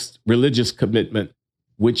 fundamentalist religious commitment,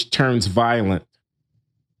 which turns violent.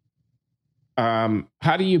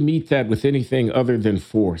 How do you meet that with anything other than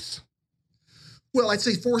force? Well, I'd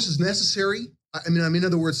say force is necessary. I mean, in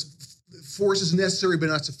other words, force is necessary but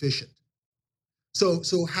not sufficient.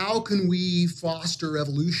 So how can we foster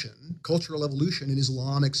evolution, cultural evolution in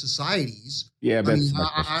Islamic societies? Yeah,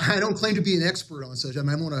 I don't claim to be an expert on such. I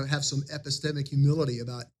want to have some epistemic humility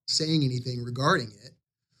about saying anything regarding it.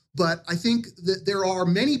 But I think that there are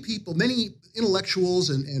many people, many intellectuals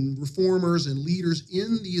and reformers and leaders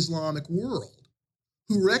in the Islamic world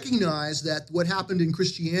who recognize that what happened in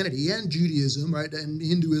Christianity and Judaism, right, and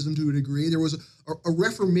Hinduism to a degree, there was a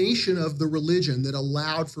reformation of the religion that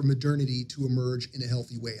allowed for modernity to emerge in a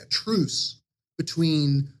healthy way, a truce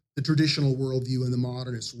between the traditional worldview and the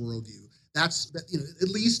modernist worldview. That's at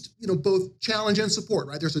least both challenge and support,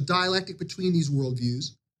 right? There's a dialectic between these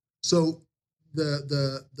worldviews. So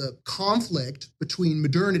the conflict between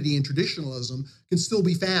modernity and traditionalism can still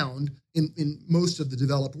be found in most of the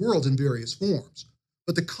developed world in various forms.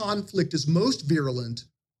 But the conflict is most virulent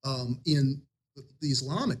in the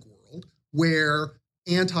Islamic world, where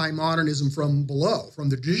anti-modernism from below, from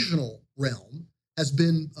the traditional realm, has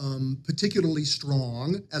been particularly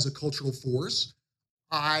strong as a cultural force.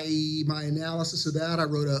 My analysis of that, I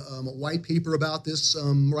wrote a white paper about this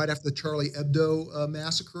right after the Charlie Hebdo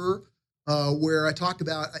massacre, where I talked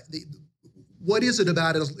about what is it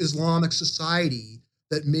about Islamic society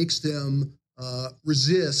that makes them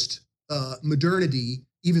resist modernity,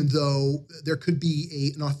 even though there could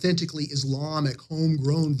be an authentically Islamic,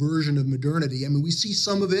 homegrown version of modernity. I mean, we see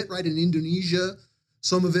some of it, right, in Indonesia.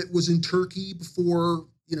 Some of it was in Turkey before,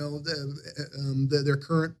 their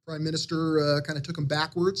current prime minister kind of took them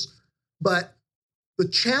backwards. But the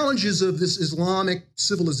challenges of this Islamic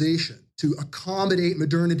civilization to accommodate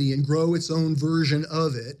modernity and grow its own version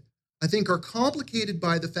of it, I think, are complicated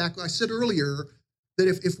by the fact I said earlier that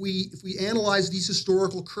if we analyze these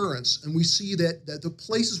historical currents and we see that the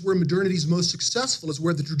places where modernity is most successful is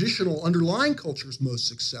where the traditional underlying culture is most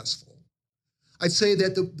successful, I'd say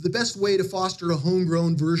that the best way to foster a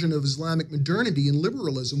homegrown version of Islamic modernity and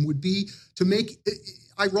liberalism would be to make,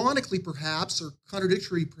 ironically perhaps, or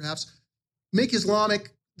contradictory perhaps, make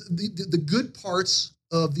Islamic, the good parts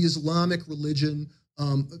of the Islamic religion,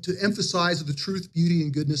 to emphasize the truth, beauty,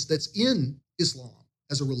 and goodness that's in Islam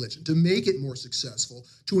as a religion, to make it more successful,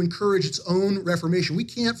 to encourage its own reformation. We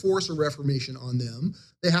can't force a reformation on them.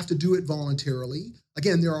 They have to do it voluntarily.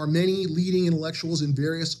 Again, there are many leading intellectuals in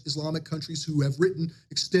various Islamic countries who have written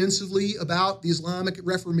extensively about the Islamic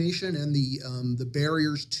Reformation and the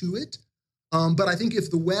barriers to it. But I think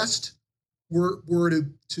if the West were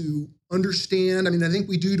to understand, I mean, I think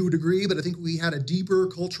we do to a degree, but I think we had a deeper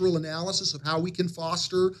cultural analysis of how we can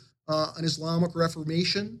foster an Islamic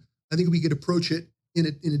Reformation. I think we could approach it in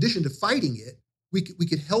addition to fighting it. We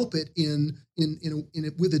could help it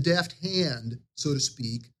with a deft hand, so to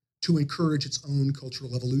speak, to encourage its own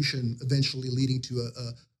cultural evolution, eventually leading to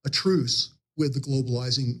a truce with the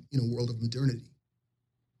globalizing world of modernity.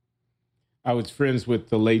 I was friends with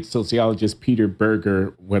the late sociologist Peter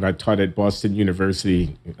Berger when I taught at Boston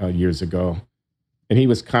University years ago. And he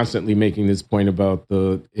was constantly making this point about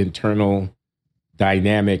the internal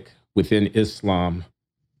dynamic within Islam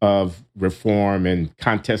of reform and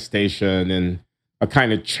contestation and a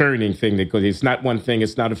kind of churning thing that goes, it's not one thing,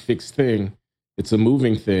 it's not a fixed thing, it's a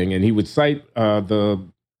moving thing. And he would cite the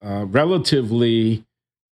relatively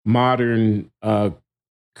modern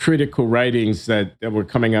critical writings that were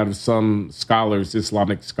coming out of some scholars,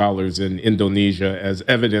 Islamic scholars in Indonesia, as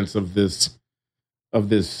evidence of this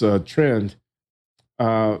trend.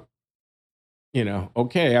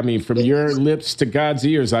 Okay, I mean, from your lips to God's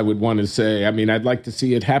ears, I would want to say, I mean, I'd like to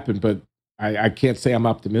see it happen, but I can't say I'm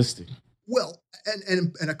optimistic. Well,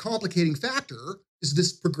 and a complicating factor is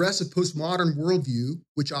this progressive postmodern worldview,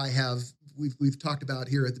 which we've talked about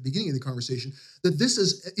here at the beginning of the conversation, that this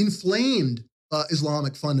has inflamed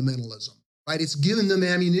Islamic fundamentalism, right? It's given them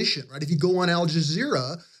ammunition, right? If you go on Al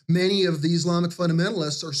Jazeera, many of the Islamic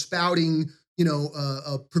fundamentalists are spouting,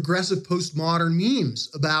 progressive postmodern memes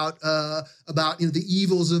about the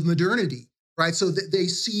evils of modernity, right? So they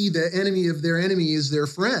see the enemy of their enemy as their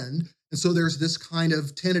friend, and so there's this kind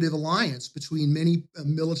of tentative alliance between many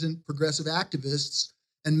militant progressive activists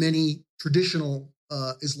and many traditional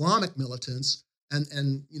Islamic militants, and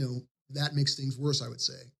that makes things worse, I would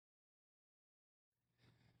say.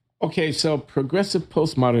 Okay, so progressive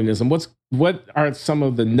postmodernism. What are some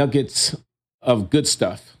of the nuggets of good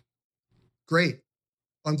stuff? Great.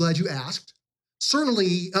 I'm glad you asked.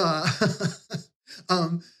 Certainly,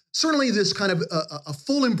 certainly this kind of a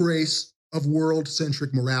full embrace of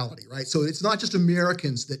world-centric morality, right? So it's not just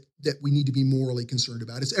Americans that we need to be morally concerned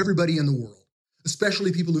about. It's everybody in the world,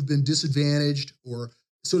 especially people who've been disadvantaged. A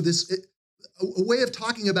way of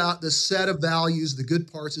talking about the set of values, the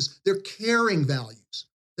good parts, is they're caring values.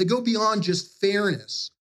 They go beyond just fairness.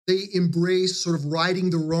 They embrace sort of righting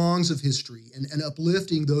the wrongs of history and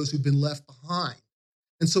uplifting those who've been left behind.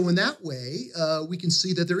 And so in that way, we can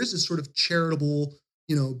see that there is this sort of charitable,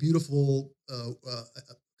 beautiful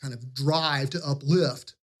kind of drive to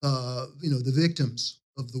uplift, the victims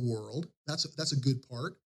of the world. That's a good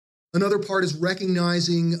part. Another part is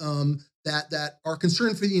recognizing that our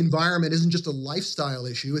concern for the environment isn't just a lifestyle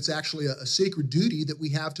issue. It's actually a sacred duty that we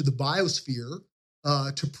have to the biosphere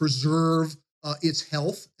to preserve its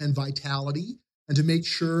health and vitality, and to make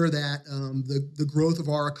sure that the growth of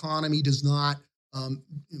our economy does not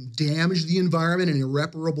damage the environment in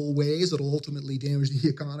irreparable ways that will ultimately damage the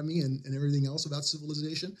economy and everything else about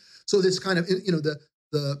civilization. So this kind of,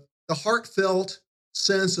 the heartfelt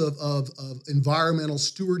sense of environmental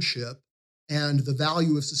stewardship and the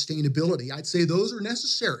value of sustainability, I'd say those are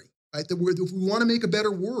necessary, right? That if we want to make a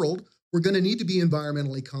better world, we're going to need to be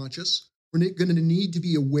environmentally conscious. We're going to need to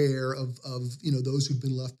be aware of those who've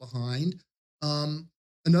been left behind.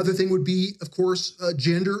 Another thing would be, of course,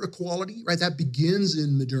 gender equality, right? That begins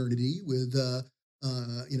in modernity with,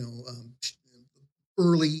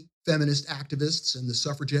 early feminist activists and the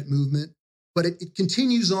suffragette movement. But it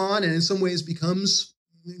continues on, and in some ways becomes,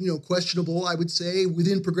 questionable, I would say,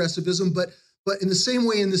 within progressivism. But in the same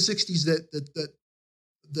way in the '60s that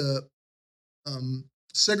the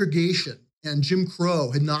segregation and Jim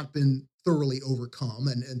Crow had not been thoroughly overcome,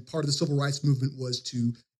 and part of the civil rights movement was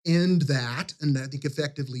to end that, and I think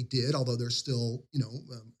effectively did, although there's still,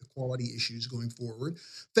 equality issues going forward.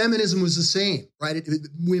 Feminism was the same, right?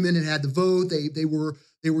 Women had the vote; they were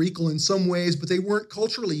equal in some ways, but they weren't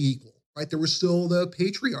culturally equal, right? There was still the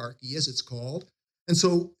patriarchy, as it's called, and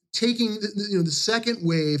so taking the second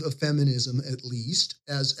wave of feminism, at least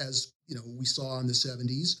as we saw in the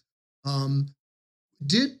 '70s,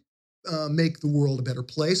 did make the world a better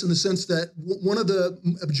place in the sense that one of the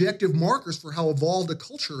objective markers for how evolved a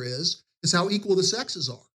culture is how equal the sexes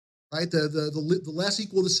are, right? The less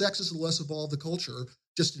equal the sexes, the less evolved the culture,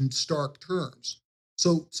 just in stark terms.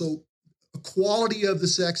 So equality of the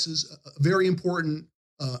sexes, a very important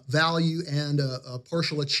value and a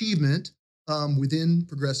partial achievement within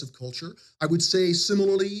progressive culture. I would say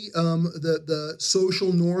similarly, the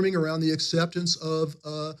social norming around the acceptance of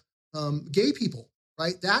gay people,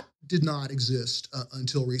 right? That did not exist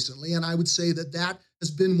until recently. And I would say that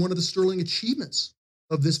has been one of the sterling achievements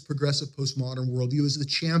of this progressive postmodern worldview, is the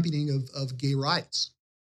championing of gay rights.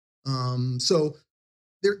 So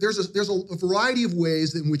there's a variety of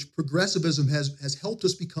ways in which progressivism has helped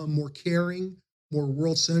us become more caring, more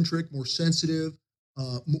world-centric, more sensitive,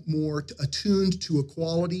 more attuned to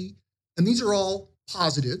equality. And these are all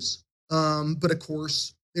positives, but of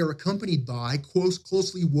course, they're accompanied by,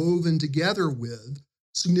 closely woven together with,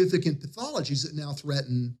 significant pathologies that now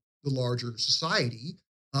threaten the larger society,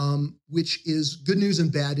 which is good news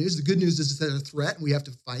and bad news. The good news is that it's a threat and we have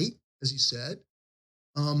to fight, as you said.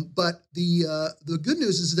 But the good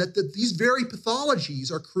news is that these very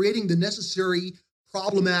pathologies are creating the necessary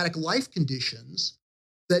problematic life conditions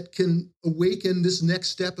that can awaken this next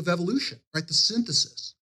step of evolution, right? The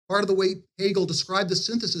synthesis. Part of the way Hegel described the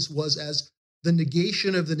synthesis was as the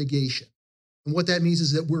negation of the negation. And what that means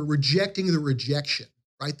is that we're rejecting the rejection,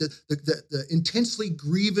 right? The intensely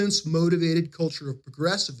grievance-motivated culture of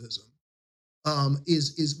progressivism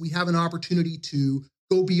is we have an opportunity to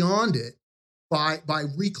go beyond it by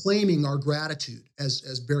reclaiming our gratitude,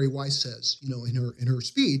 as Barry Weiss says, in her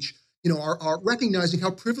speech, our recognizing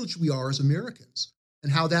how privileged we are as Americans,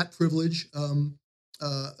 and how that privilege,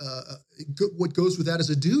 what goes with that is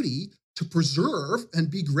a duty to preserve and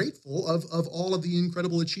be grateful of all of the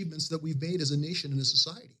incredible achievements that we've made as a nation and a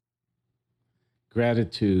society.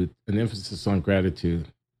 Gratitude, an emphasis on gratitude.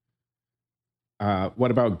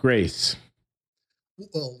 What about grace?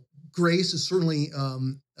 Well, grace is certainly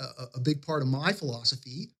a big part of my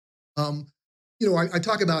philosophy. I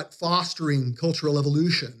talk about fostering cultural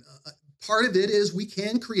evolution. Part of it is we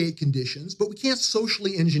can create conditions, but we can't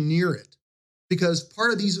socially engineer it, because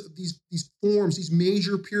part of these forms, these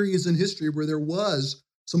major periods in history where there was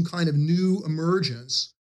some kind of new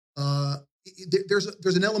emergence,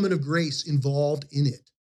 there's an element of grace involved in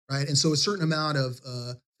it, right? And so a certain amount of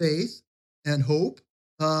faith and hope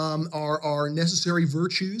are necessary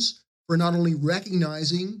virtues for not only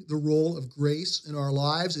recognizing the role of grace in our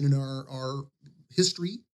lives and in our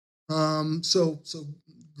history. So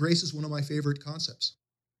grace is one of my favorite concepts.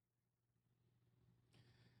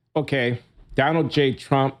 Okay, Donald J.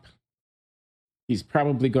 Trump, he's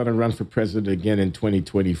probably going to run for president again in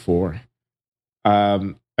 2024.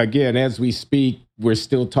 Again, as we speak, we're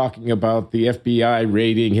still talking about the FBI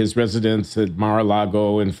raiding his residence at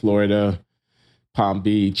Mar-a-Lago in Florida, Palm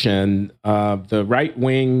Beach, and the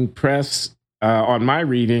right-wing press, on my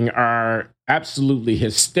reading, are absolutely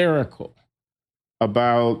hysterical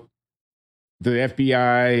about the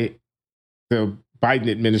FBI, the Biden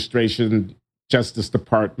administration, Justice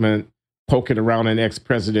Department, poking around an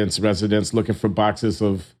ex-president's residence looking for boxes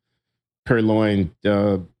of purloined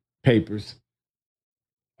papers.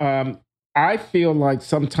 I feel like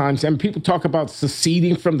sometimes, and people talk about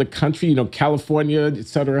seceding from the country, California, et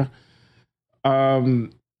cetera.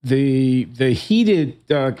 The heated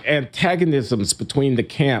antagonisms between the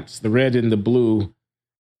camps, the red and the blue,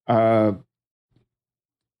 I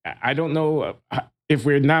don't know if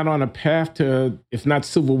we're not on a path to, if not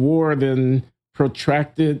civil war, then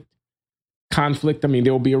protracted conflict. I mean,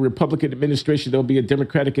 there will be a Republican administration, there'll be a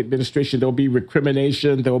Democratic administration, there'll be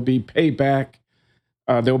recrimination, there'll be payback,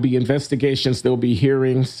 there'll be investigations, there'll be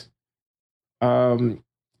hearings.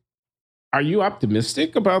 Are you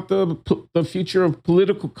optimistic about the future of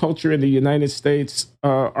political culture in the United States?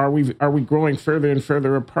 Are we growing further and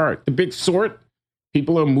further apart? The big sort,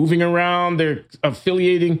 people are moving around. They're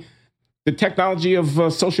affiliating the technology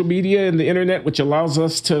of social media and the internet, which allows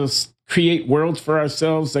us to create worlds for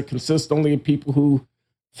ourselves that consist only of people who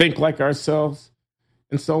think like ourselves,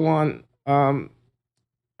 and so on.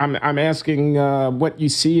 I'm asking what you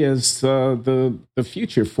see as the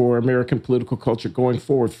future for American political culture going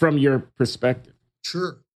forward from your perspective.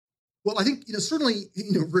 Sure. Well, I think certainly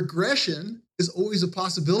regression is always a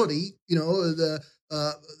possibility. The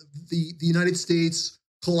United States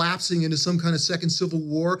collapsing into some kind of second civil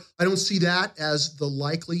war. I don't see that as the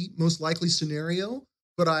most likely scenario,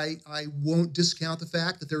 but I won't discount the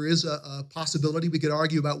fact that there is a possibility. We could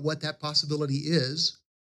argue about what that possibility is.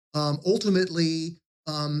 Ultimately,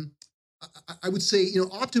 I would say,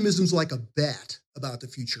 optimism's like a bet about the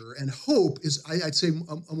future, and hope is, I'd say,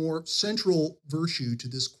 a more central virtue to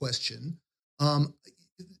this question.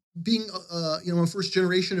 Being, a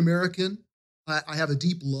first-generation American, I have a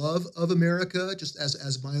deep love of America just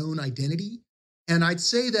as my own identity. And I'd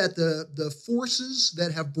say that the forces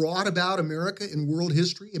that have brought about America in world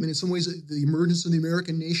history, in some ways, the emergence of the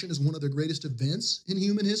American nation is one of the greatest events in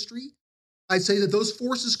human history. I'd say that those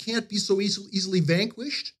forces can't be so easily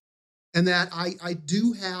vanquished, and that I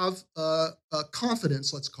do have a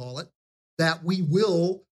confidence, let's call it, that we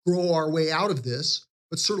will grow our way out of this,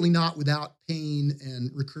 but certainly not without pain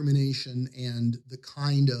and recrimination and the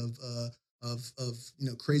kind of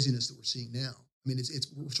craziness that we're seeing now.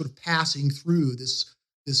 We're sort of passing through this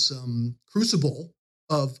crucible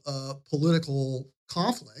of political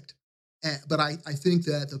conflict, but I think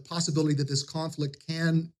that the possibility that this conflict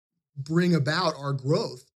can bring about our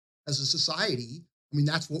growth as a society,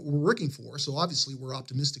 that's what we're working for. So obviously we're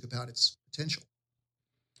optimistic about its potential.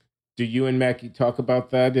 Do you and Mackie talk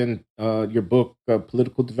about that in your book,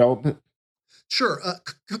 Political Development? Sure.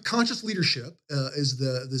 Conscious Leadership is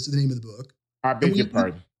the name of the book. I beg your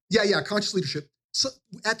pardon. Yeah, Conscious Leadership. So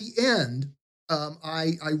at the end,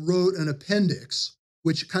 I wrote an appendix,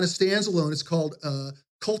 which kind of stands alone. It's called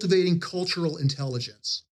Cultivating Cultural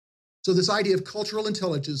Intelligence. So this idea of cultural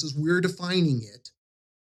intelligence, as we're defining it,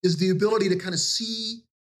 is the ability to kind of see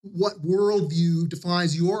what worldview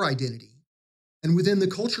defines your identity. And within the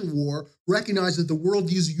culture war, recognize that the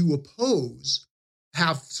worldviews you oppose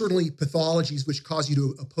have certainly pathologies which cause you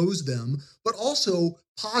to oppose them, but also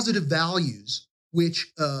positive values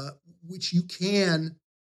which you can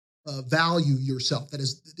value yourself. That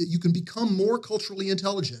is, that you can become more culturally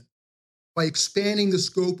intelligent by expanding the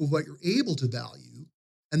scope of what you're able to value.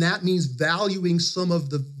 And that means valuing some of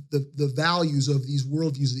the values of these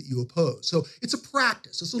worldviews that you oppose. So it's a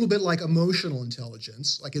practice. It's a little bit like emotional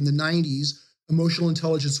intelligence. Like in the 90s, emotional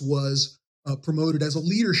intelligence was promoted as a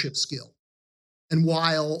leadership skill. And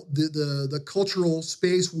while the cultural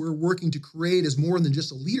space we're working to create is more than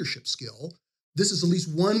just a leadership skill, this is at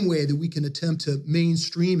least one way that we can attempt to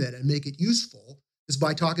mainstream it and make it useful, is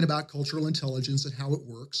by talking about cultural intelligence and how it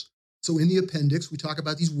works. So in the appendix, we talk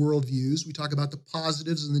about these worldviews. We talk about the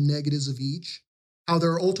positives and the negatives of each, how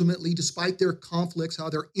they're ultimately, despite their conflicts, how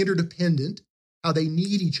they're interdependent, how they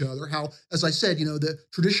need each other, how, as I said, the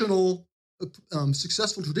traditional,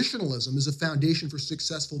 successful traditionalism is a foundation for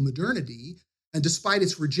successful modernity. And despite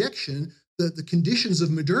its rejection, the conditions of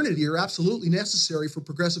modernity are absolutely necessary for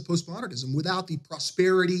progressive postmodernism. Without the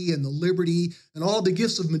prosperity and the liberty and all the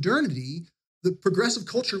gifts of modernity, the progressive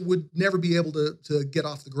culture would never be able to get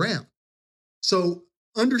off the ground. So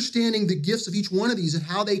understanding the gifts of each one of these and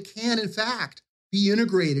how they can, in fact, be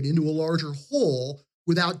integrated into a larger whole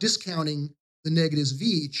without discounting the negatives of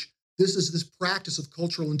each, this is this practice of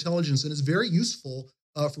cultural intelligence, and it's very useful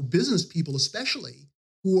for business people especially,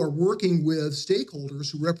 who are working with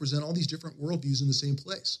stakeholders who represent all these different worldviews in the same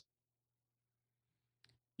place.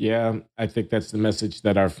 Yeah, I think that's the message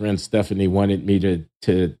that our friend Stephanie wanted me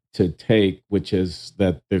to take, which is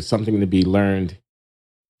that there's something to be learned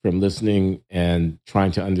from listening and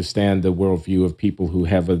trying to understand the worldview of people who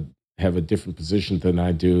have a different position than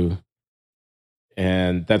I do.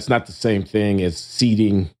 And that's not the same thing as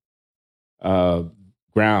ceding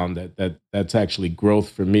ground. That's actually growth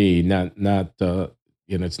for me. Not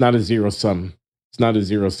it's not a zero sum. It's not a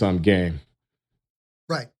zero sum game.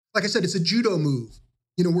 Right. Like I said, it's a judo move.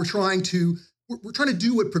 We're trying to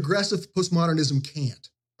do what progressive postmodernism can't.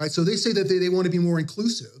 Right. So they say that they want to be more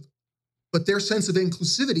inclusive, but their sense of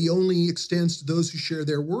inclusivity only extends to those who share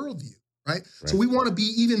their worldview. Right. So we want to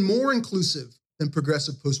be even more inclusive than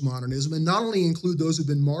progressive postmodernism, and not only include those who've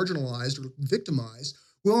been marginalized or victimized.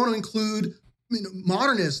 We want to include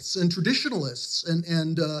modernists and traditionalists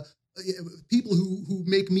and people who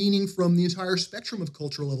make meaning from the entire spectrum of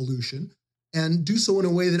cultural evolution, and do so in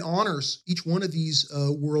a way that honors each one of these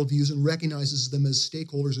worldviews and recognizes them as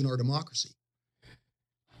stakeholders in our democracy.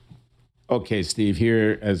 Okay, Steve,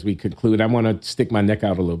 here as we conclude, I want to stick my neck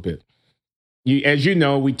out a little bit. As you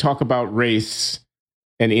know, we talk about race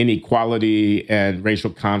and inequality and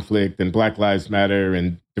racial conflict and Black Lives Matter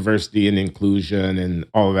and diversity and inclusion and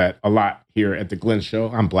all of that a lot here at the Glenn Show.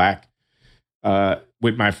 I'm Black.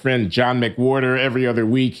 With my friend John McWhorter every other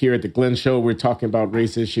week here at the Glenn Show, we're talking about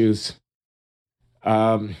race issues.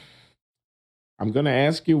 I'm going to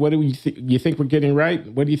ask you, what do you think we're getting right?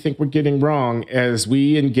 What do you think we're getting wrong as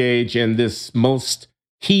we engage in this most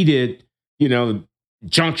heated,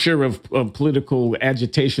 juncture of political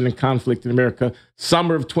agitation and conflict in America?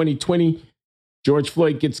 Summer of 2020, George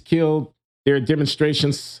Floyd gets killed. There are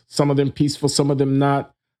demonstrations, some of them peaceful, some of them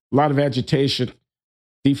not. A lot of agitation,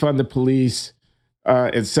 defund the police,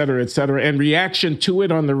 et cetera, et cetera. And reaction to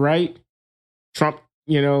it on the right, Trump,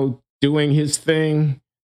 doing his thing.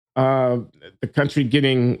 The country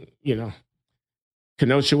getting,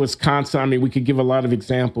 Kenosha, Wisconsin. I mean, we could give a lot of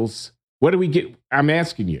examples. What do we get? I'm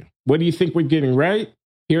asking you, what do you think we're getting right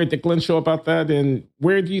here at the Glenn Show about that? And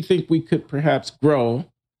where do you think we could perhaps grow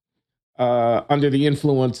under the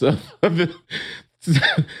influence of the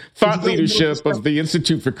thought leadership of the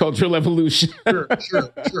Institute for Cultural Evolution? Sure.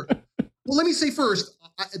 Well, let me say first,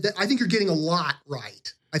 I think you're getting a lot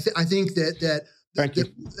right. I think that Thank you.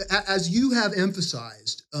 As you have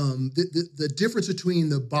emphasized, the difference between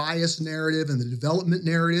the bias narrative and the development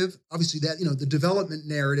narrative, obviously that, the development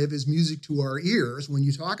narrative is music to our ears when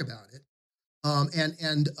you talk about it.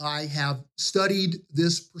 And I have studied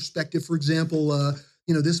this perspective, for example,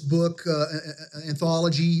 this book,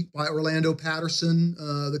 anthology by Orlando Patterson,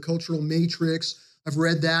 The Cultural Matrix. I've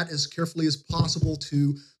read that as carefully as possible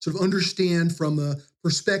to sort of understand from a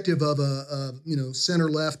perspective of a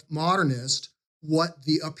center-left modernist what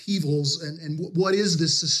the upheavals and what is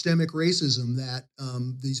this systemic racism that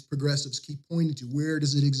these progressives keep pointing to? Where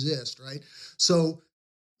does it exist, right? So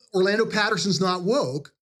Orlando Patterson's not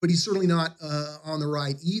woke, but he's certainly not on the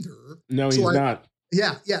right either. No, he's not.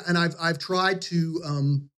 Yeah, and I've tried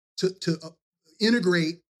to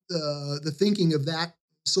integrate the thinking of that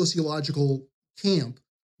sociological camp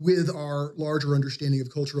with our larger understanding of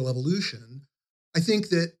cultural evolution. I think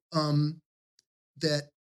that that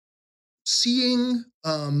seeing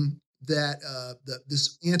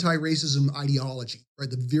this anti-racism ideology, right,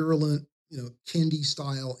 the virulent, Kendi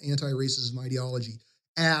style anti-racism ideology,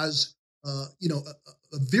 as a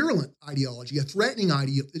virulent ideology, a threatening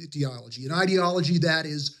ideology, an ideology that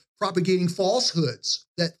is propagating falsehoods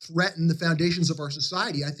that threaten the foundations of our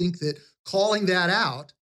society. I think that calling that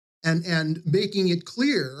out and making it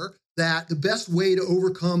clear that the best way to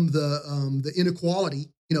overcome the inequality,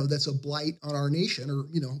 that's a blight on our nation, or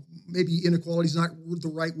maybe inequality is not the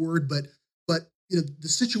right word, but the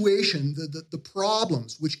situation, the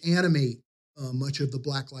problems which animate much of the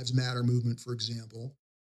Black Lives Matter movement, for example,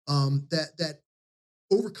 that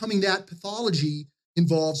overcoming that pathology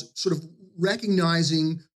involves sort of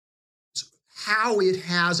recognizing how it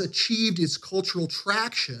has achieved its cultural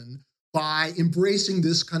traction by embracing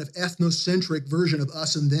this kind of ethnocentric version of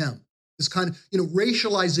us and them. This kind of,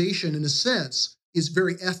 racialization in a sense is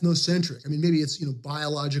very ethnocentric. I mean, maybe it's,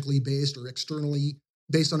 biologically based or externally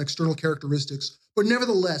based on external characteristics, but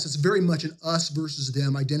nevertheless, it's very much an us versus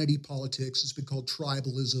them identity politics. It's been called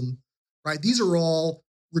tribalism, right? These are all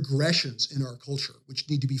regressions in our culture, which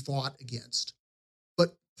need to be fought against.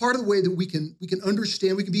 But part of the way that we can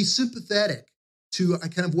understand, we can be sympathetic to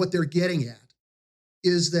kind of what they're getting at,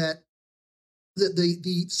 is that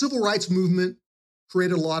the civil rights movement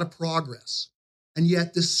created a lot of progress. And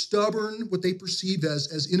yet this stubborn, what they perceive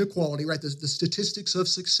as inequality, right? The statistics of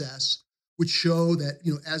success, which show that,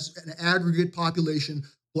 as an aggregate population,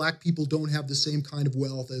 Black people don't have the same kind of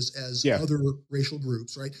wealth as other racial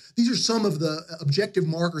groups, right? These are some of the objective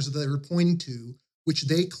markers that they're pointing to, which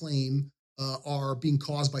they claim are being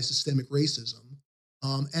caused by systemic racism.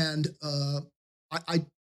 I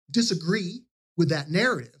disagree with that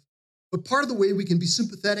narrative. But part of the way we can be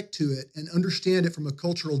sympathetic to it and understand it from a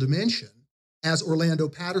cultural dimension, as Orlando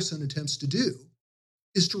Patterson attempts to do,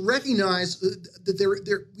 is to recognize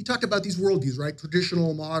that we talked about these worldviews, right?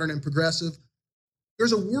 Traditional, modern, and progressive.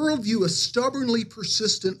 There's a worldview, a stubbornly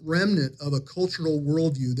persistent remnant of a cultural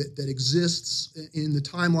worldview that exists in the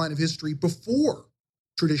timeline of history before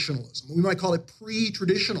traditionalism. We might call it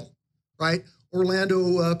pre-traditional, right?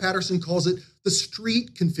 Orlando Patterson calls it the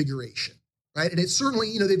street configuration, right? And it's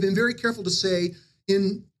certainly, they've been very careful to say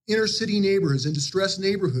in inner city neighborhoods, in distressed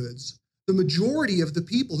neighborhoods, the majority of the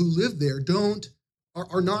people who live there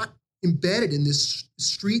are not embedded in this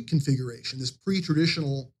street configuration, this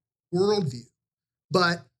pre-traditional worldview.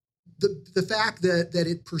 But the fact that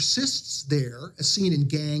it persists there, as seen in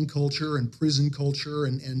gang culture and prison culture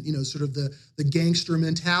and sort of the gangster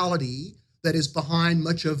mentality that is behind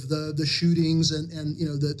much of the shootings and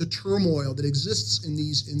the turmoil that exists in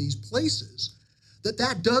these places,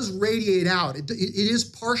 that does radiate out. It is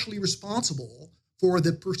partially responsible for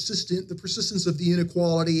the persistence of the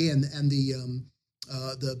inequality and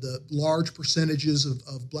the large percentages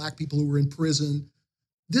of Black people who were in prison.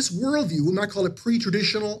 This worldview, we might call it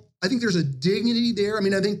pre-traditional. I think there's a dignity there. I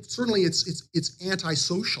mean, I think certainly it's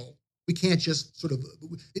antisocial. We can't just sort of,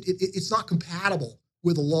 it's not compatible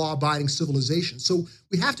with a law-abiding civilization. So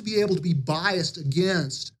we have to be able to be biased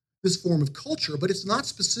against this form of culture, but it's not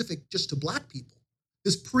specific just to Black people.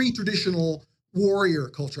 This pre-traditional warrior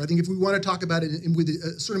culture, I think if we want to talk about it with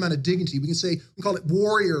a certain amount of dignity, we can call it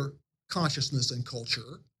warrior consciousness and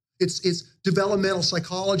culture. It's developmental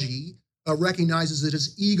psychology recognizes it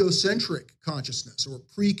as egocentric consciousness or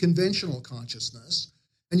pre-conventional consciousness.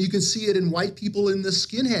 And you can see it in white people in the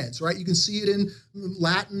skinheads, right? You can see it in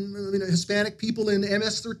Hispanic people in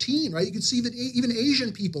MS-13, right? You can see that even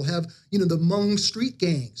Asian people have, the Hmong street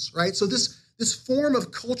gangs, right? So this form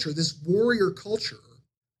of culture, this warrior culture,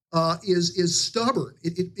 is stubborn.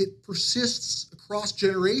 It persists across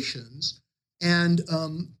generations, and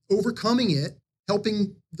overcoming it,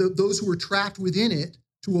 helping those who are trapped within it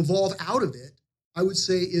to evolve out of it, I would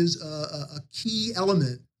say is a key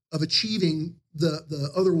element of achieving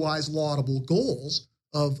the otherwise laudable goals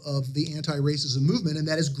of the anti-racism movement, and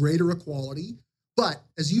that is greater equality. But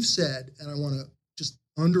as you've said, and I want to just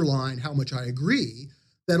underline how much I agree,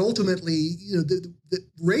 that ultimately, that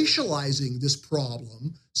racializing this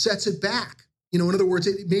problem sets it back. In other words,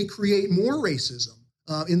 it may create more racism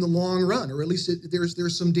in the long run, or at least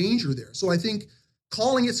there's some danger there. So I think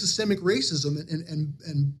calling it systemic racism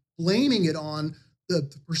and blaming it on the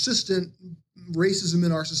persistent racism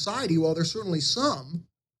in our society, while there's certainly some,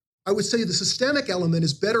 I would say the systemic element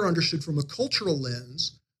is better understood from a cultural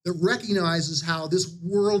lens that recognizes how this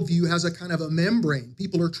worldview has a kind of a membrane.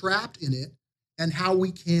 People are trapped in it, and how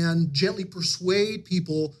we can gently persuade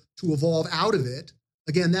people to evolve out of it.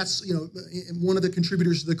 Again, that's one of the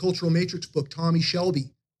contributors to the Cultural Matrix book, Tommy Shelby.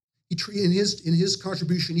 In his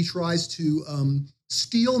contribution, he tries to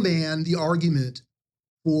steelman the argument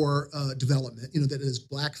for development. That as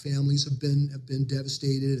Black families have been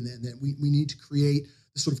devastated, and that we need to create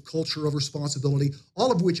this sort of culture of responsibility.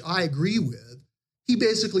 All of which I agree with. He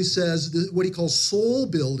basically says that what he calls soul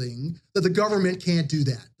building, that the government can't do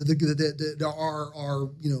that. That our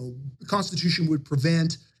Constitution would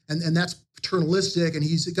prevent, and that's paternalistic. And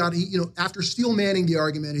after steel manning the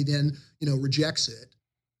argument, he then rejects it.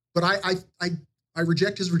 But I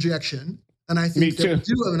reject his rejection, and I think that we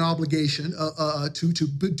do have an obligation to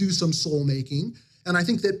do some soul making. And I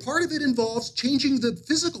think that part of it involves changing the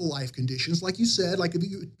physical life conditions, like you said. Like if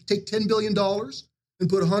you take $10 billion and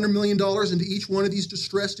put $100 million into each one of these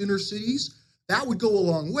distressed inner cities, that would go a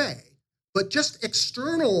long way. But just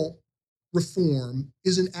external reform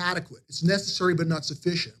isn't adequate. It's necessary but not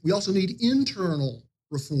sufficient. We also need internal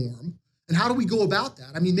reform. And how do we go about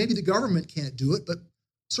that? I mean, maybe the government can't do it, but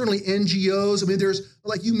certainly NGOs. I mean, there's,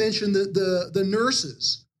 like you mentioned, the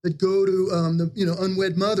nurses that go to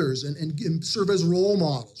unwed mothers and serve as role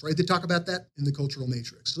models, right? They talk about that in the Cultural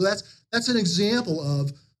Matrix. So that's an example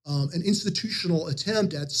of an institutional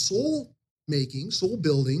attempt at soul making, soul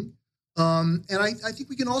building. And I think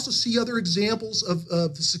we can also see other examples of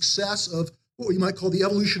the success of what we might call the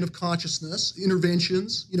evolution of consciousness,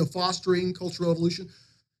 interventions, fostering cultural evolution.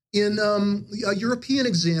 In a European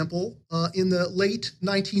example, in the late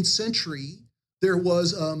 19th century, there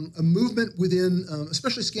was a movement within,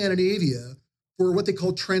 especially Scandinavia, for what they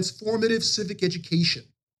called transformative civic education.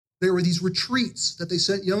 There were these retreats that they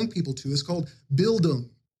sent young people to. It's called Bildung.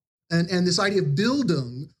 And this idea of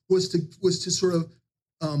Bildung was to sort of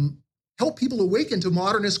help people awaken to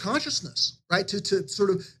modernist consciousness, right? To sort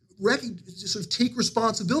of take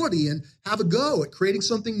responsibility and have a go at creating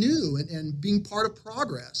something new and being part of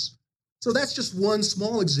progress. So that's just one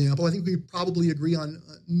small example. I think we probably agree on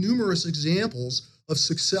numerous examples of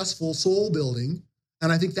successful soul building.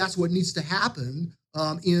 And I think that's what needs to happen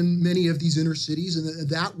in many of these inner cities. And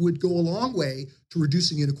that would go a long way to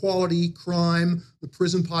reducing inequality, crime, the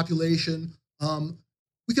prison population.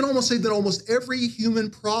 We can almost say that almost every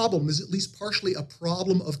human problem is at least partially a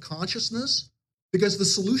problem of consciousness, because the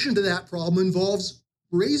solution to that problem involves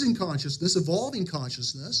raising consciousness, evolving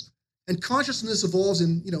consciousness. And consciousness evolves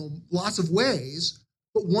in lots of ways,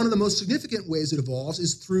 but one of the most significant ways it evolves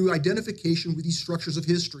is through identification with these structures of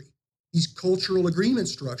history, these cultural agreement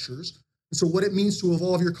structures And so what it means to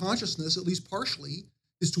evolve your consciousness, at least partially,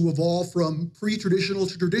 is to evolve from pre-traditional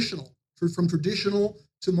to traditional, from traditional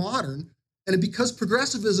to modern. And because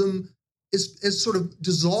progressivism is sort of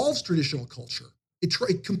dissolves traditional culture,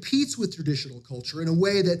 it competes with traditional culture in a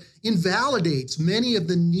way that invalidates many of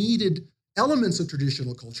the needed elements of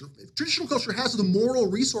traditional culture. Traditional culture has the moral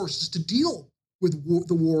resources to deal with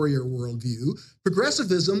the warrior worldview.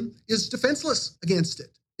 Progressivism is defenseless against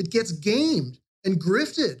it. It gets gamed and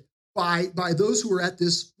grifted by those who are at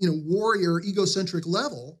this, warrior egocentric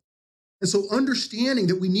level. And so understanding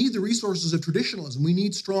that we need the resources of traditionalism, we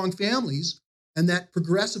need strong families, and that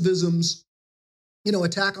progressivism's,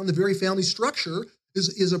 attack on the very family structure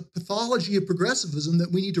is a pathology of progressivism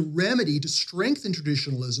that we need to remedy to strengthen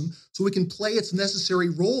traditionalism so we can play its necessary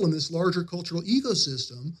role in this larger cultural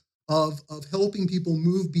ecosystem of helping people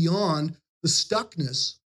move beyond the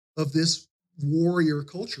stuckness of this warrior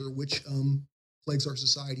culture, which plagues our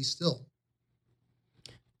society still.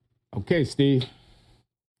 Okay, Steve.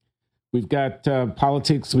 We've got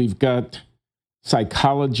politics, we've got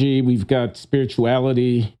psychology, we've got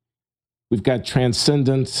spirituality, we've got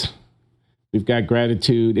transcendence, we've got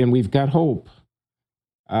gratitude, and we've got hope.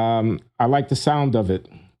 I like the sound of it.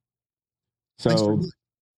 So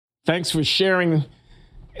thanks for sharing.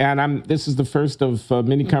 And this is the first of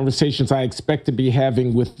many conversations I expect to be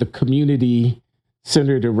having with the community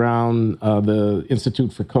centered around the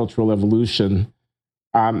Institute for Cultural Evolution.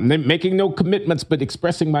 Making no commitments, but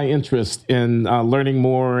expressing my interest in learning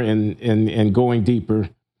more and going deeper.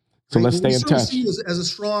 So let's stay in touch. See you as a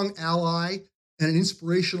strong ally and an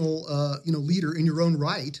inspirational, leader in your own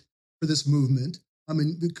right for this movement. I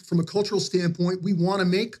mean, from a cultural standpoint, we want to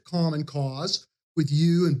make common cause with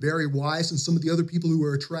you and Barry Weiss and some of the other people who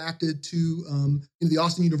are attracted to the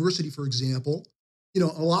Austin University, for example. A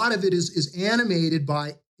lot of it is animated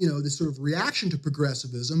by this sort of reaction to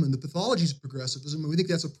progressivism and the pathologies of progressivism, and we think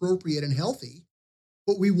that's appropriate and healthy.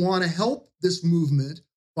 But we want to help this movement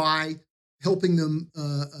by helping them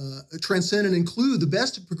transcend and include the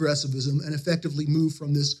best of progressivism and effectively move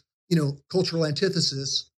from this, cultural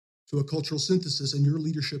antithesis to a cultural synthesis, and your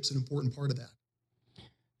leadership's an important part of that.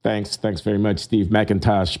 Thanks very much, Steve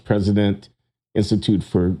McIntosh, President, Institute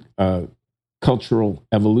for Cultural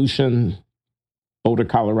Evolution, Boulder,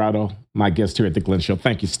 Colorado, my guest here at The Glenn Show.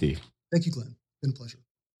 Thank you, Steve. Thank you, Glenn. Been a pleasure.